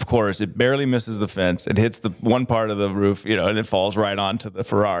of course, it barely misses the fence. It hits the one part of the roof, and it falls right onto the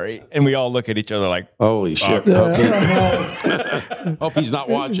Ferrari, and we all look at each other like, "Holy shit!" Hope he's not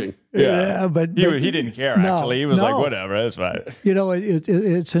watching. Yeah, but he didn't care. Actually, he was like, "Whatever, that's fine."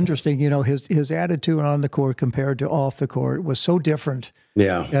 It's interesting. His attitude on the court compared to off the court was so different.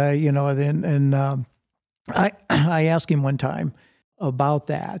 Yeah. I asked him one time about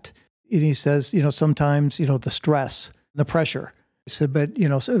that, and he says, sometimes the stress, the pressure. I said, but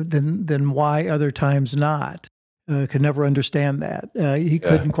so then why other times not? Could never understand that. He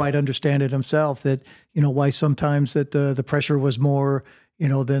couldn't quite understand it himself. That why sometimes that the pressure was more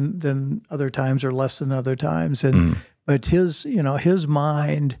than other times or less than other times. And but his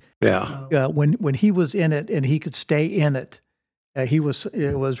mind, when he was in it and he could stay in it. He was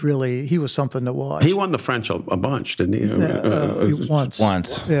something to watch. He won the French a bunch, didn't he? Once.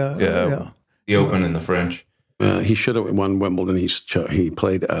 Yeah. The Open and the French. He should have won Wimbledon. He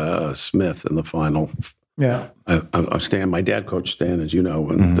played Smith in the final. Yeah. My dad coached Stan, as you know,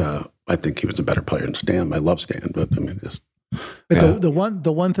 and I think he was a better player than Stan. I love Stan, but But the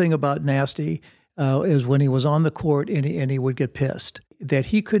one thing about Nasty is when he was on the court and he would get pissed. That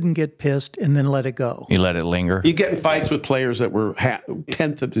he couldn't get pissed and then let it go. He let it linger. You get in fights with players that were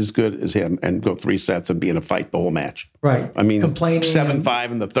 10th as good as him and go 3 sets and be in a fight the whole match. Right. Complaining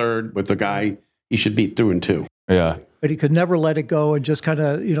 7-5 in the third with the guy he should beat 2-2. Yeah. But he could never let it go and just kind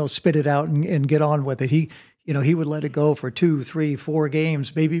of, spit it out and get on with it. He would let it go for 2, 3, 4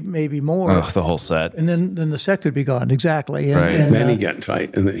 games, maybe more. The whole set. And then the set could be gone. Exactly. And then he got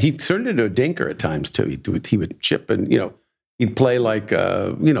tight. And he turned into a dinker at times too. He would chip and, he'd play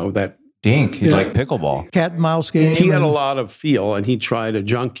that dink. He's like pickleball, cat and mouse game. He had a lot of feel, and he'd try to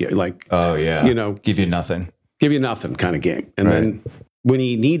junk you, give you nothing kind of game. And then when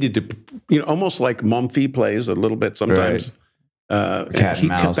he needed to, almost like Mumphy plays a little bit sometimes. Cat and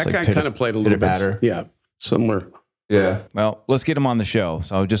mouse. That like guy kind of played a little bit. Batter. Yeah, somewhere. Yeah. Well, let's get him on the show.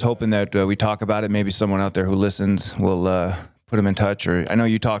 So just hoping that we talk about it. Maybe someone out there who listens will put him in touch. Or I know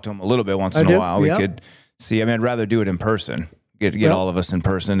you talk to him a little bit once in a while. We could see. I mean, I'd rather do it in person. Get all of us in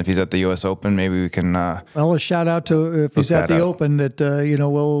person. If he's at the U.S. Open, maybe we can. Well, a shout out to if he's at the Open that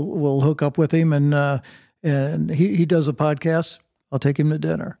we'll hook up with him and he does a podcast. I'll take him to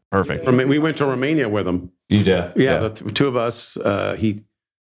dinner. Perfect. We went to Romania with him. You did? Yeah, the two of us.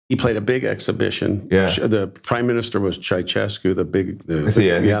 He played a big exhibition. Yeah. The prime minister was Ceausescu,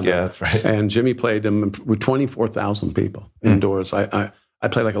 that's right. And Jimmy played him with 24,000 people indoors. I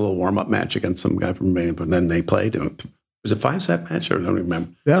played like a little warm-up match against some guy from Romania, but then they played. Was it a 5-set match? I don't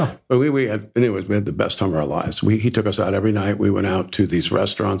remember. Yeah. But we had the best time of our lives. He took us out every night. We went out to these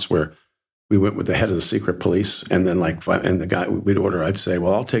restaurants where we went with the head of the secret police, and then and the guy we'd order. I'd say,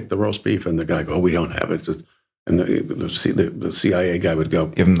 "Well, I'll take the roast beef," and the guy go, "Oh, we don't have it." And the CIA guy would go,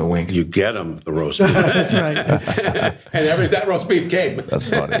 give him the wink. You get him the roast beef. That's right. And that roast beef came. That's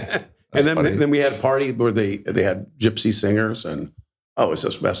funny. Then we had a party where they had gypsy singers, and it was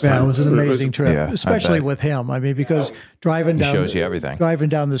just best time. Yeah, it was an amazing trip, especially with him. I mean, because driving down, shows you everything. Driving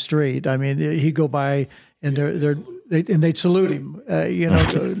down the street. I mean, he'd go by and they'd salute him,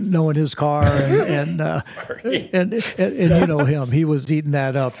 knowing his car and you know him. He was eating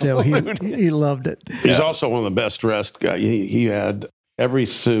that up too. He loved it. He's also one of the best dressed guys. He had every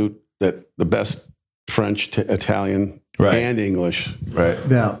suit that the best French, Italian, and English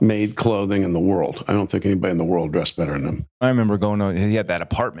made clothing in the world. I don't think anybody in the world dressed better than him. I remember he had that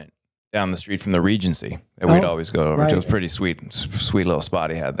apartment down the street from the Regency that we'd always go over to. It was pretty sweet little spot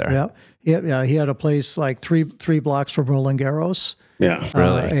he had there. Yeah. He had a place like three blocks from Roland Garros. Yeah,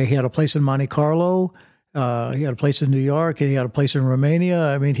 really. He had a place in Monte Carlo. He had a place in New York, and he had a place in Romania.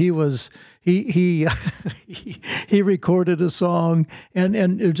 I mean, he recorded a song,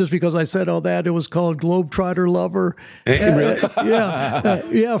 and just because I said all that, it was called Globetrotter Lover. Really?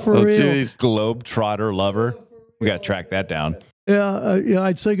 For real. Geez. Globetrotter Lover. We got to track that down. Yeah,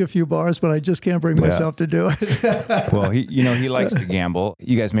 I'd sing a few bars, but I just can't bring myself to do it. Well, he likes to gamble.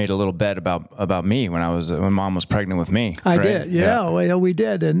 You guys made a little bet about me when Mom was pregnant with me. I right? did, yeah. Well, we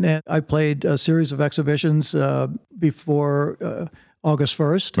did, and I played a series of exhibitions before August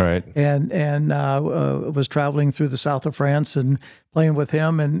 1st, right? And was traveling through the south of France and playing with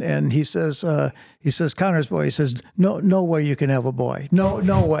him, and he says, Connor's boy. He says, no way you can have a boy.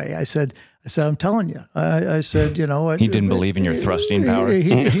 No way. I said, I'm telling you. I said, you know what? He didn't believe in your thrusting power.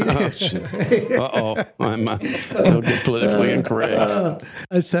 I'm I'll get politically incorrect.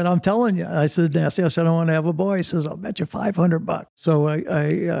 I said, I'm telling you. I said, Nasty. I said, I want to have a boy. He says, I'll bet you $500. So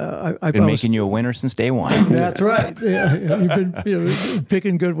I've been making you a winner since day one. That's right. Yeah, you've been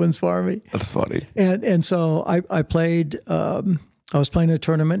picking good ones for me. That's funny. And so I played. I was playing a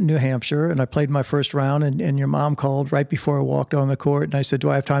tournament in New Hampshire, and I played my first round, and your mom called right before I walked on the court, and I said, do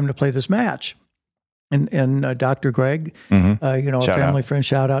I have time to play this match? And Dr. Greg, a family friend,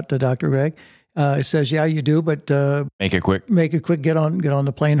 shout out to Dr. Greg, says, yeah, you do, but make it quick. Get on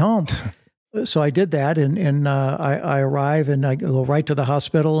the plane home. So I did that, and I arrive, and I go right to the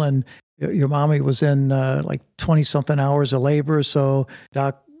hospital, and your mommy was in like 20-something hours of labor, so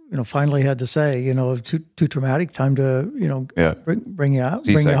Doc finally had to say, too traumatic, time to, bring you out,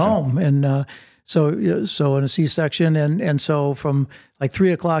 C-section. Bring you home. And so in a C-section. And so from like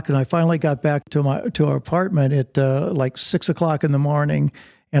 3:00, and I finally got back to our apartment at like 6:00 in the morning.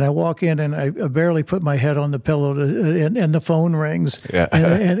 And I walk in, and I barely put my head on the pillow, and the phone rings. Yeah.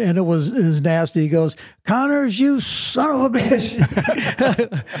 And it was nasty. He goes, Connors, you son of a bitch.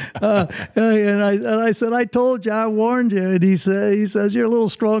 And I said, I told you, I warned you. And he says, you're a little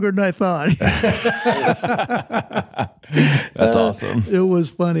stronger than I thought. That's awesome. It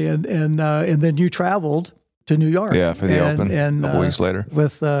was funny. And then you traveled to New York. Yeah, for the Open, a couple weeks later.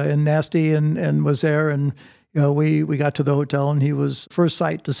 With and Nasty and was there, and we got to the hotel, and he was first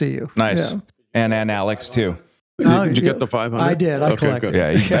sight to see you. Nice. Yeah. And Alex too. Did you get the 500? I did. I collected. Good.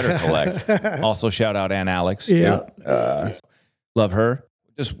 Yeah, you better collect. Also, shout out Ann Alex too. Yeah. Love her.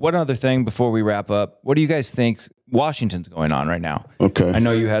 Just one other thing before we wrap up. What do you guys think Washington's going on right now? Okay. I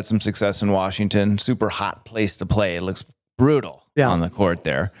know you had some success in Washington. Super hot place to play. It looks brutal on the court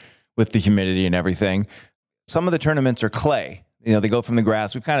there with the humidity and everything. Some of the tournaments are clay. They go from the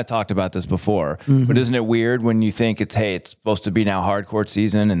grass. We've kind of talked about this before, but isn't it weird when you think it's supposed to be now hard court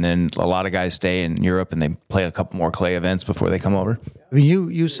season, and then a lot of guys stay in Europe and they play a couple more clay events before they come over? I mean,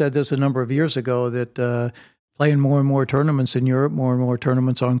 you said this a number of years ago that playing more and more tournaments in Europe, more and more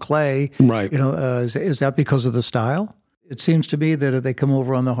tournaments on clay. Right. Is that because of the style? It seems to me that if they come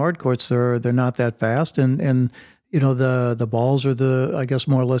over on the hard courts, they're not that fast, and the balls are I guess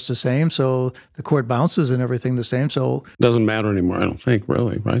more or less the same. So the court bounces and everything the same. So doesn't matter anymore. I don't think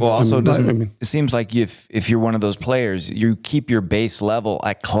really, right? Well, also it seems like if you're one of those players, you keep your base level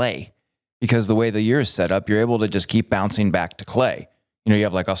at clay because the way the year is set up, you're able to just keep bouncing back to clay. You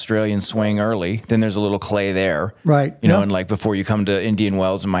have like Australian swing early, then there's a little clay there. Right. And like before you come to Indian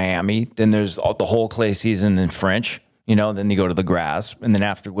Wells and Miami, then there's the whole clay season in French, then you go to the grass. And then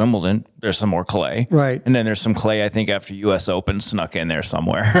after Wimbledon, there's some more clay. Right. And then there's some clay, I think, after U.S. Open snuck in there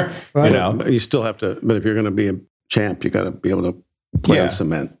somewhere. Right. You still have to, but if you're going to be a champ, you got to be able to play on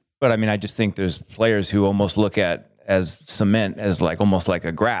cement. But I just think there's players who almost look at as cement as like almost like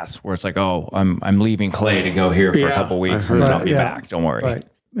a grass where it's like, oh, I'm leaving clay to go here for a couple weeks and then I'll be back. Don't worry.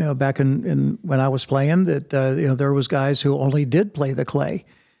 Right. Back in when I was playing that, there was guys who only did play the clay,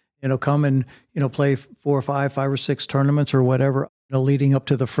 come and, play 4 or 5 or 6 tournaments or whatever, leading up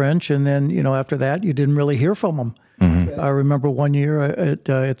to the French. And then, after that, you didn't really hear from them. Mm-hmm. I remember one year at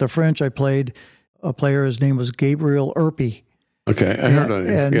the French, I played a player, his name was Gabriel Erpy. Okay, I heard of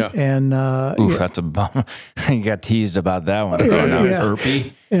him. That's a bum. You got teased about that one.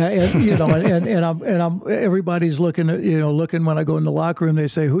 Erpy. And everybody's looking at looking when I go in the locker room. They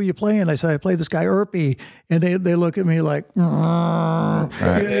say, "Who are you playing?" I say, "I play this guy Erpy," and they look at me like, right.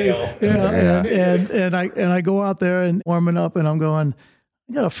 And I go out there and warming up, and I'm going,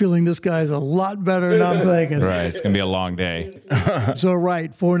 I got a feeling this guy's a lot better than I'm thinking. Right, it's gonna be a long day. So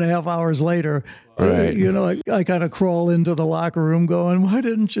 4.5 hours later. Right. I kind of crawl into the locker room going, why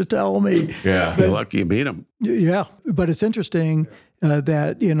didn't you tell me? Yeah. You're lucky you beat him. Yeah. But it's interesting that,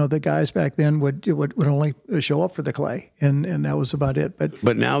 the guys back then would only show up for the clay. And that was about it.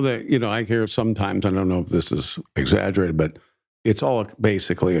 But now that, I hear sometimes, I don't know if this is exaggerated, but it's all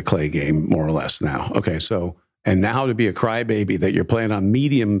basically a clay game, more or less now. Okay. So, and now to be a crybaby that you're playing on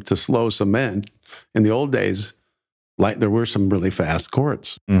medium to slow cement in the old days, like there were some really fast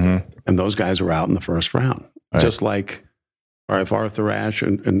courts, and those guys were out in the first round. Right. Just like if Arthur Ashe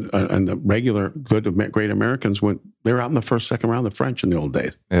and the regular great Americans they were out in the first, second round of the French in the old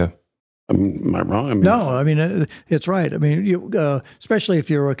days. Yeah, am I wrong? No, it's right. Especially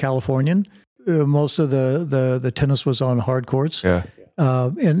if you're a Californian, most of the tennis was on hard courts. Yeah,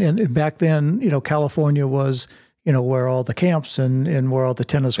 and back then, California was. Where all the camps and where all the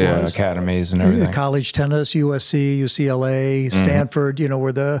tennis was. Academies and everything. College tennis, USC, UCLA, Stanford,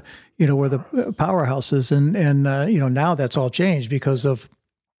 were the powerhouses. And now that's all changed because of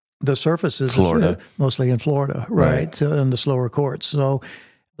the surfaces. Florida. Mostly in Florida, right? And the slower courts. So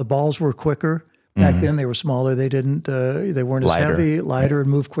the balls were quicker. Back then they were smaller. They didn't. They weren't as heavy, lighter, and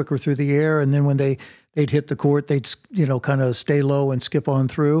moved quicker through the air. And then when they'd hit the court, they'd kind of stay low and skip on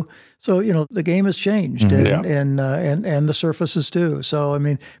through. So the game has changed, and the surfaces too.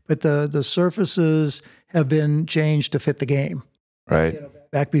 So but the surfaces have been changed to fit the game. Right.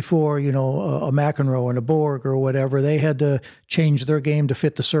 Back before, a McEnroe and a Borg or whatever, they had to change their game to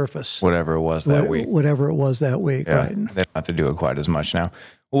fit the surface. Whatever it was that week. Whatever it was that week. Yeah, right. They don't have to do it quite as much now.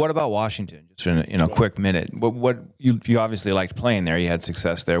 Well, what about Washington? Just in a quick minute. What you obviously liked playing there. You had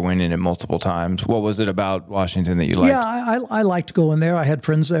success there, winning it multiple times. What was it about Washington that you liked? Yeah, I liked going there. I had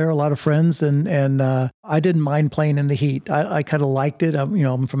friends there, a lot of friends, and I didn't mind playing in the heat. I kind of liked it.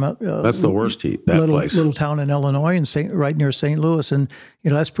 I'm from that's the worst heat. That little town in Illinois, and right near St. Louis, and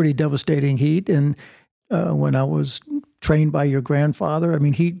that's pretty devastating heat. And when I was trained by your grandfather,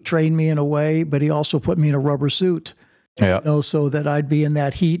 he trained me in a way, but he also put me in a rubber suit. Yeah. So that I'd be in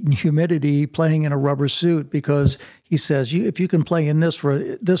that heat and humidity playing in a rubber suit because he says, if you can play in this for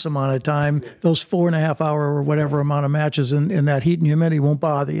this amount of time, those 4.5 hour or whatever amount of matches in that heat and humidity won't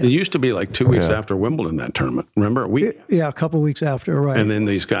bother you. It used to be like 2 weeks after Wimbledon, that tournament. Remember? A couple of weeks after, right. And then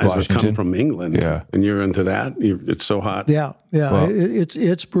these guys would come from England, and you're into that. It's so hot. Yeah. Well,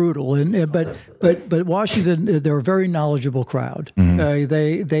 it's brutal. But Washington, they're a very knowledgeable crowd.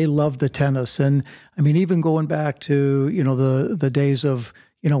 They love the tennis. And even going back to, the days of,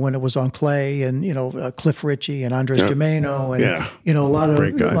 when it was on clay and, Cliff Ritchie and Andres Gimeno and, a lot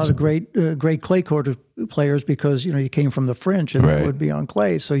of great clay court players because, you came from the French and it would be on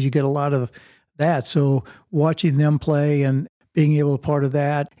clay. So you get a lot of that. So watching them play and being able to be part of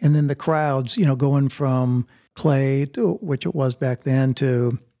that. And then the crowds, going from clay to, which it was back then,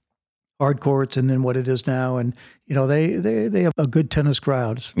 to hard courts and then what it is now. And, they have a good tennis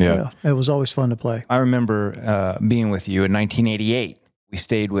crowd. Yeah. It was always fun to play. I remember being with you in 1988. We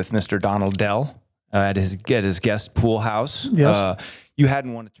stayed with Mr. Donald Dell at his guest pool house. Yes. You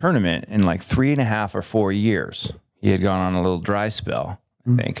hadn't won a tournament in like 3.5 or 4 years. He had gone on a little dry spell,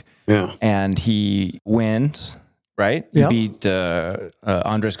 I think. Yeah. And he wins, right? You beat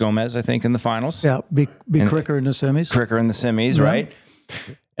Andres Gomez, I think, in the finals. Yeah, be Cricker in the semis. Cricker in the semis, right?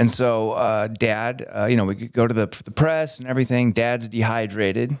 And so Dad, we could go to the press and everything. Dad's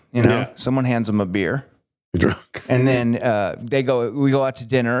dehydrated. Someone hands him a beer. Drunk. And then we go out to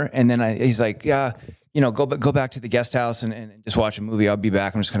dinner, and then he's like, yeah, go back to the guest house and just watch a movie. I'll be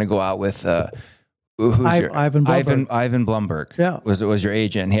back. I'm just going to go out with Ivan Blumberg. Ivan Blumberg. Yeah, was your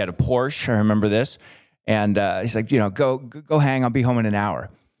agent. He had a Porsche. I remember this, and he's like, go hang. I'll be home in an hour.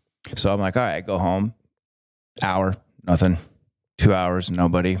 So I'm like, all right, go home. Hour, nothing. 2 hours,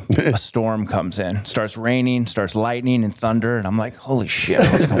 nobody. A storm comes in, starts raining, starts lightning and thunder, and I'm like, holy shit,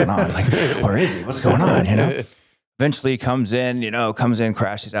 what's going on? Like, where is he? What's going on? Eventually he comes in,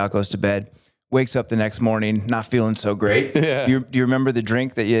 crashes out, goes to bed, wakes up the next morning, not feeling so great. Yeah. Do you remember the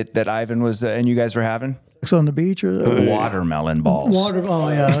drink that Ivan was and you guys were having? Sex on the beach or watermelon balls.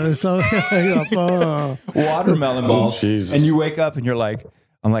 So watermelon balls. Jesus. And you wake up and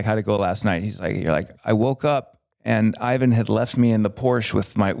I'm like, how'd it go last night? You're like, I woke up and Ivan had left me in the Porsche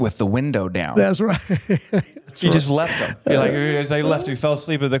with the window down. That's right. He just left him. He left. He fell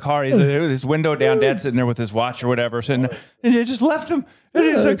asleep in the car. He's his window down. Dad's sitting there with his watch or whatever, and he just left him. And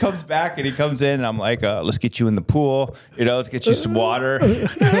he just comes back and he comes in, and I'm like, let's get you in the pool. Let's get you some water.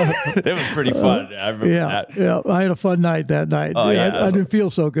 It was pretty fun. I remember that. Yeah. I had a fun night that night. Oh, I didn't feel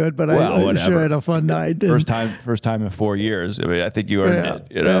so good, but I sure had a fun night. First time in 4 years. I mean, I think you earned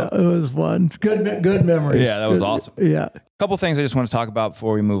it. Yeah, it was fun. Good memories. Yeah, that was awesome. Yeah. A couple things I just want to talk about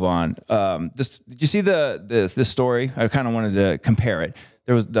before we move on. Did you see this story? I kind of wanted to compare it.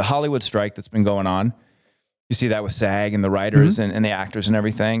 There was the Hollywood strike that's been going on. You see that with SAG and the writers and the actors and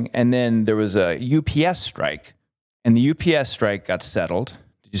everything. And then there was a UPS strike, and the UPS strike got settled.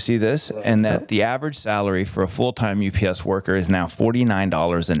 Did you see this? And that the average salary for a full-time UPS worker is now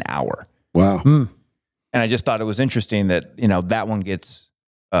 $49 an hour. Wow. And I just thought it was interesting that, that one gets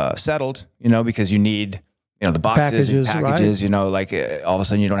settled, because you need, the boxes and packages, right? All of a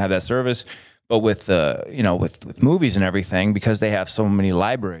sudden you don't have that service. But with with movies and everything, because they have so many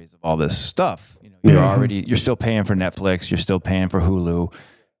libraries of all this stuff, you're still paying for Netflix, you're still paying for Hulu,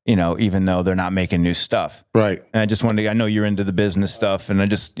 even though they're not making new stuff. Right. And I just wanted I know you're into the business stuff, and I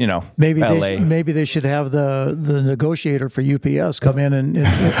just, maybe LA. Maybe they should have the negotiator for UPS come in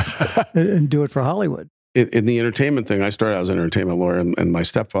and do it for Hollywood. In the entertainment thing, I started as an entertainment lawyer, and my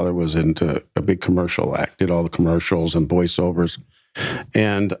stepfather was into a big commercial act, did all the commercials and voiceovers.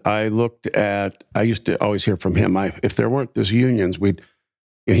 And I used to always hear from him, if there weren't those unions,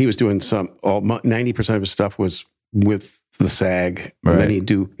 he was doing 90% of his stuff was with the SAG. Right. And then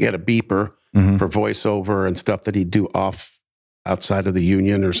he had a beeper for voiceover and stuff that he'd do outside of the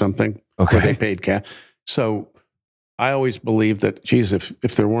union or something. Okay. Where they paid cash. So I always believed that, geez, if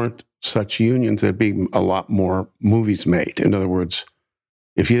there weren't such unions, there'd be a lot more movies made. In other words,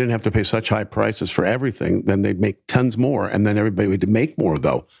 if you didn't have to pay such high prices for everything, then they'd make tons more, and then everybody would make more,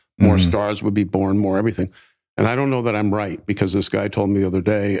 though. More stars would be born, more everything. And I don't know that I'm right, because this guy told me the other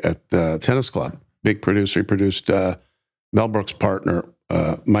day at the tennis club, big producer, he produced Mel Brooks' partner,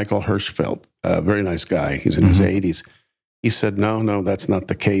 Michael Hirschfeld, a very nice guy. He's in his 80s. He said, no, that's not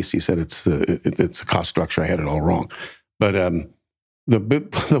the case. He said, it's a cost structure. I had it all wrong. But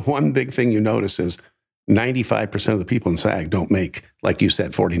the one big thing you notice is 95% of the people in SAG don't make, like you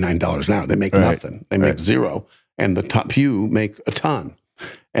said, $49 an hour. They make nothing. They make zero. And the top few make a ton.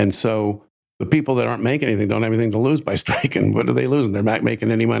 And so the people that aren't making anything don't have anything to lose by striking. What are they losing? They're not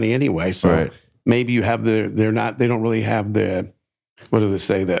making any money anyway. So maybe you have they don't really have the, what do they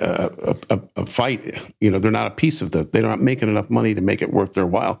say, a fight. They're not a piece of they're not making enough money to make it worth their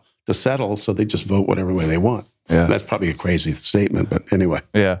while to settle. So they just vote whatever way they want. Yeah. That's probably a crazy statement, but anyway.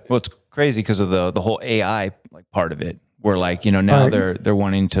 Yeah. Well, it's crazy because of the whole AI part of it, where now they're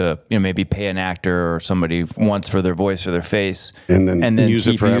wanting to maybe pay an actor or somebody once for their voice or their face, and then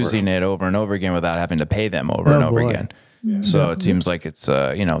keep using it over and over again without having to pay them over and over again. Yeah. So it seems like it's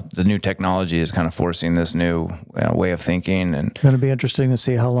the new technology is kind of forcing this new way of thinking, and going to be interesting to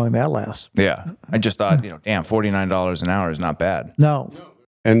see how long that lasts. Yeah, I just thought damn, $49 an hour is not bad. No,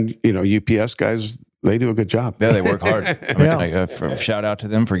 and UPS guys, they do a good job. Yeah, they work hard. Shout out to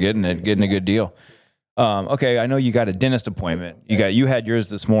them for getting a good deal. Okay, I know you got a dentist appointment. You had yours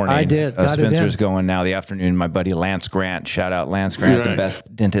this morning. I did. Spencer's going now the afternoon. My buddy Lance Grant. Shout out Lance Grant, the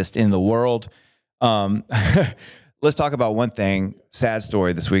best dentist in the world. Let's talk about one thing. Sad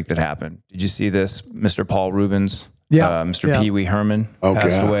story this week that happened. Did you see this? Mr. Paul Rubens. Yeah. Mr. Pee Wee Herman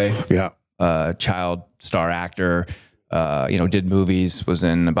passed away. Yeah. Child star actor. Did movies. Was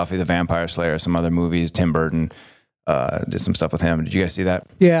in Buffy the Vampire Slayer. Some other movies. Tim Burton. did some stuff with him. Did you guys see that?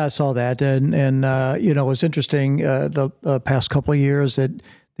 Yeah, I saw that, and it was interesting the past couple of years that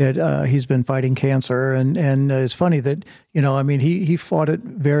he's been fighting cancer, and it's funny that he fought it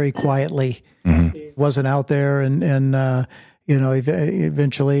very quietly. Mm-hmm. He wasn't out there, and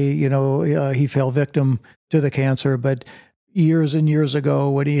eventually he fell victim to the cancer, but years and years ago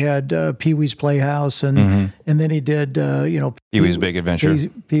when he had Pee-wee's Playhouse, and then he did Pee-wee's Big Adventure,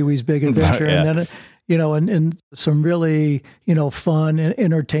 Pee-wee's Big Adventure, yeah. and then and some really fun and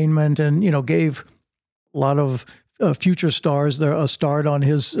entertainment, and gave a lot of future stars a start on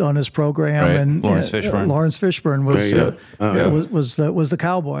his program, right. and Lawrence Fishburne. Lawrence Fishburne was the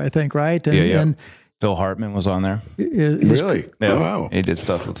cowboy, I think, right? And, and Phil Hartman was on there. Really? Yeah. Wow. He did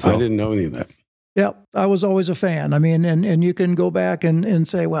stuff with Phil. I didn't know any of that. Yeah, I was always a fan. I mean, and you can go back and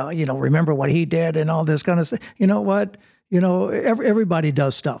say, well, remember what he did and all this kind of stuff. You know what? Everybody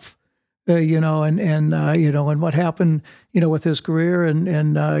does stuff. And what happened, with his career,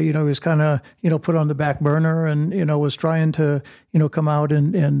 and he was kind of, put on the back burner, and, was trying to, come out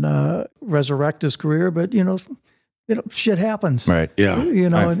and resurrect his career. But, shit happens. Right. Yeah.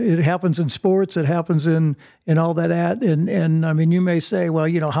 And it happens in sports. It happens in all that. And I mean, you may say, well,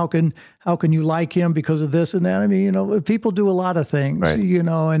 how can you like him because of this and that? I mean, people do a lot of things,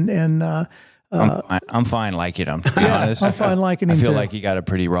 right. I'm fine liking him, to be honest. I'm fine liking him. I feel too. like he got a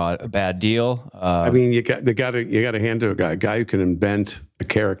pretty bad deal. I mean, you got to hand to a guy who can invent a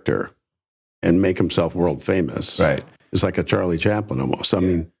character and make himself world famous. Right. It's like a Charlie Chaplin almost. I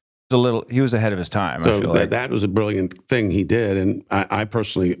mean, he was ahead of his time. So I feel like that was a brilliant thing he did, and I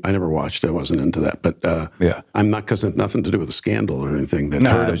personally never watched it. I wasn't into that, but I'm not, because it's nothing to do with a scandal or anything.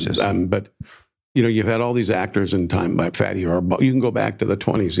 But you've had all these actors in time, like Fatty Arbuckle. You can go back to the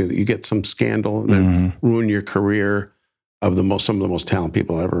 20s. You get some scandal and then ruin your career of some of the most talented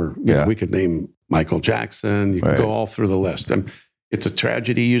people ever. We could name Michael Jackson. You could go all through the list. It's a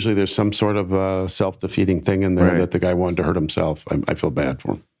tragedy. Usually there's some sort of self-defeating thing in there that the guy wanted to hurt himself. I feel bad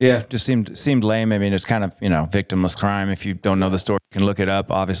for him. Yeah, just seemed lame. I mean, it's kind of, victimless crime. If you don't know the story, you can look it up.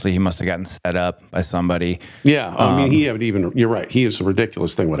 Obviously, he must have gotten set up by somebody. Yeah, I mean, you're right. He is a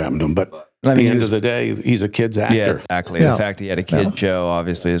ridiculous thing what happened to him. But at the end of the day, he's a kid's actor. Yeah, exactly. Yeah. The fact he had a kid show,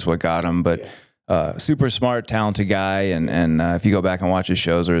 obviously, is what got him. But super smart, talented guy. And if you go back and watch his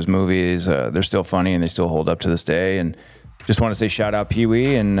shows or his movies, they're still funny and they still hold up to this day. And just want to say shout out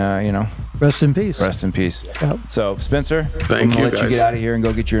Pee-wee and, rest in peace. Rest in peace. Yep. So, Spencer, I'm going to let you get out of here and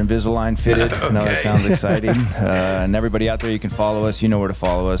go get your Invisalign fitted. Okay. I know that sounds exciting. And everybody out there, you can follow us. You know where to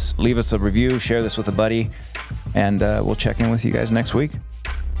follow us. Leave us a review. Share this with a buddy. And we'll check in with you guys next week.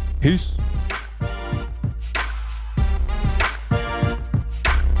 Peace.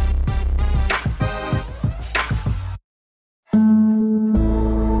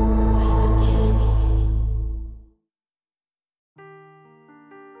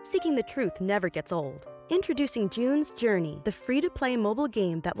 Seeking the truth never gets old. Introducing June's Journey, the free-to-play mobile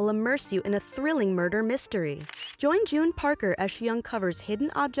game that will immerse you in a thrilling murder mystery. Join June Parker as she uncovers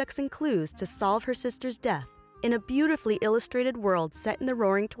hidden objects and clues to solve her sister's death in a beautifully illustrated world set in the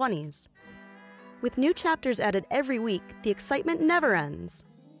Roaring '20s. With new chapters added every week, the excitement never ends.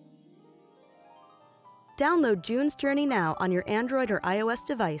 Download June's Journey now on your Android or iOS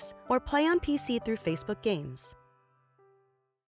device, or play on PC through Facebook Games.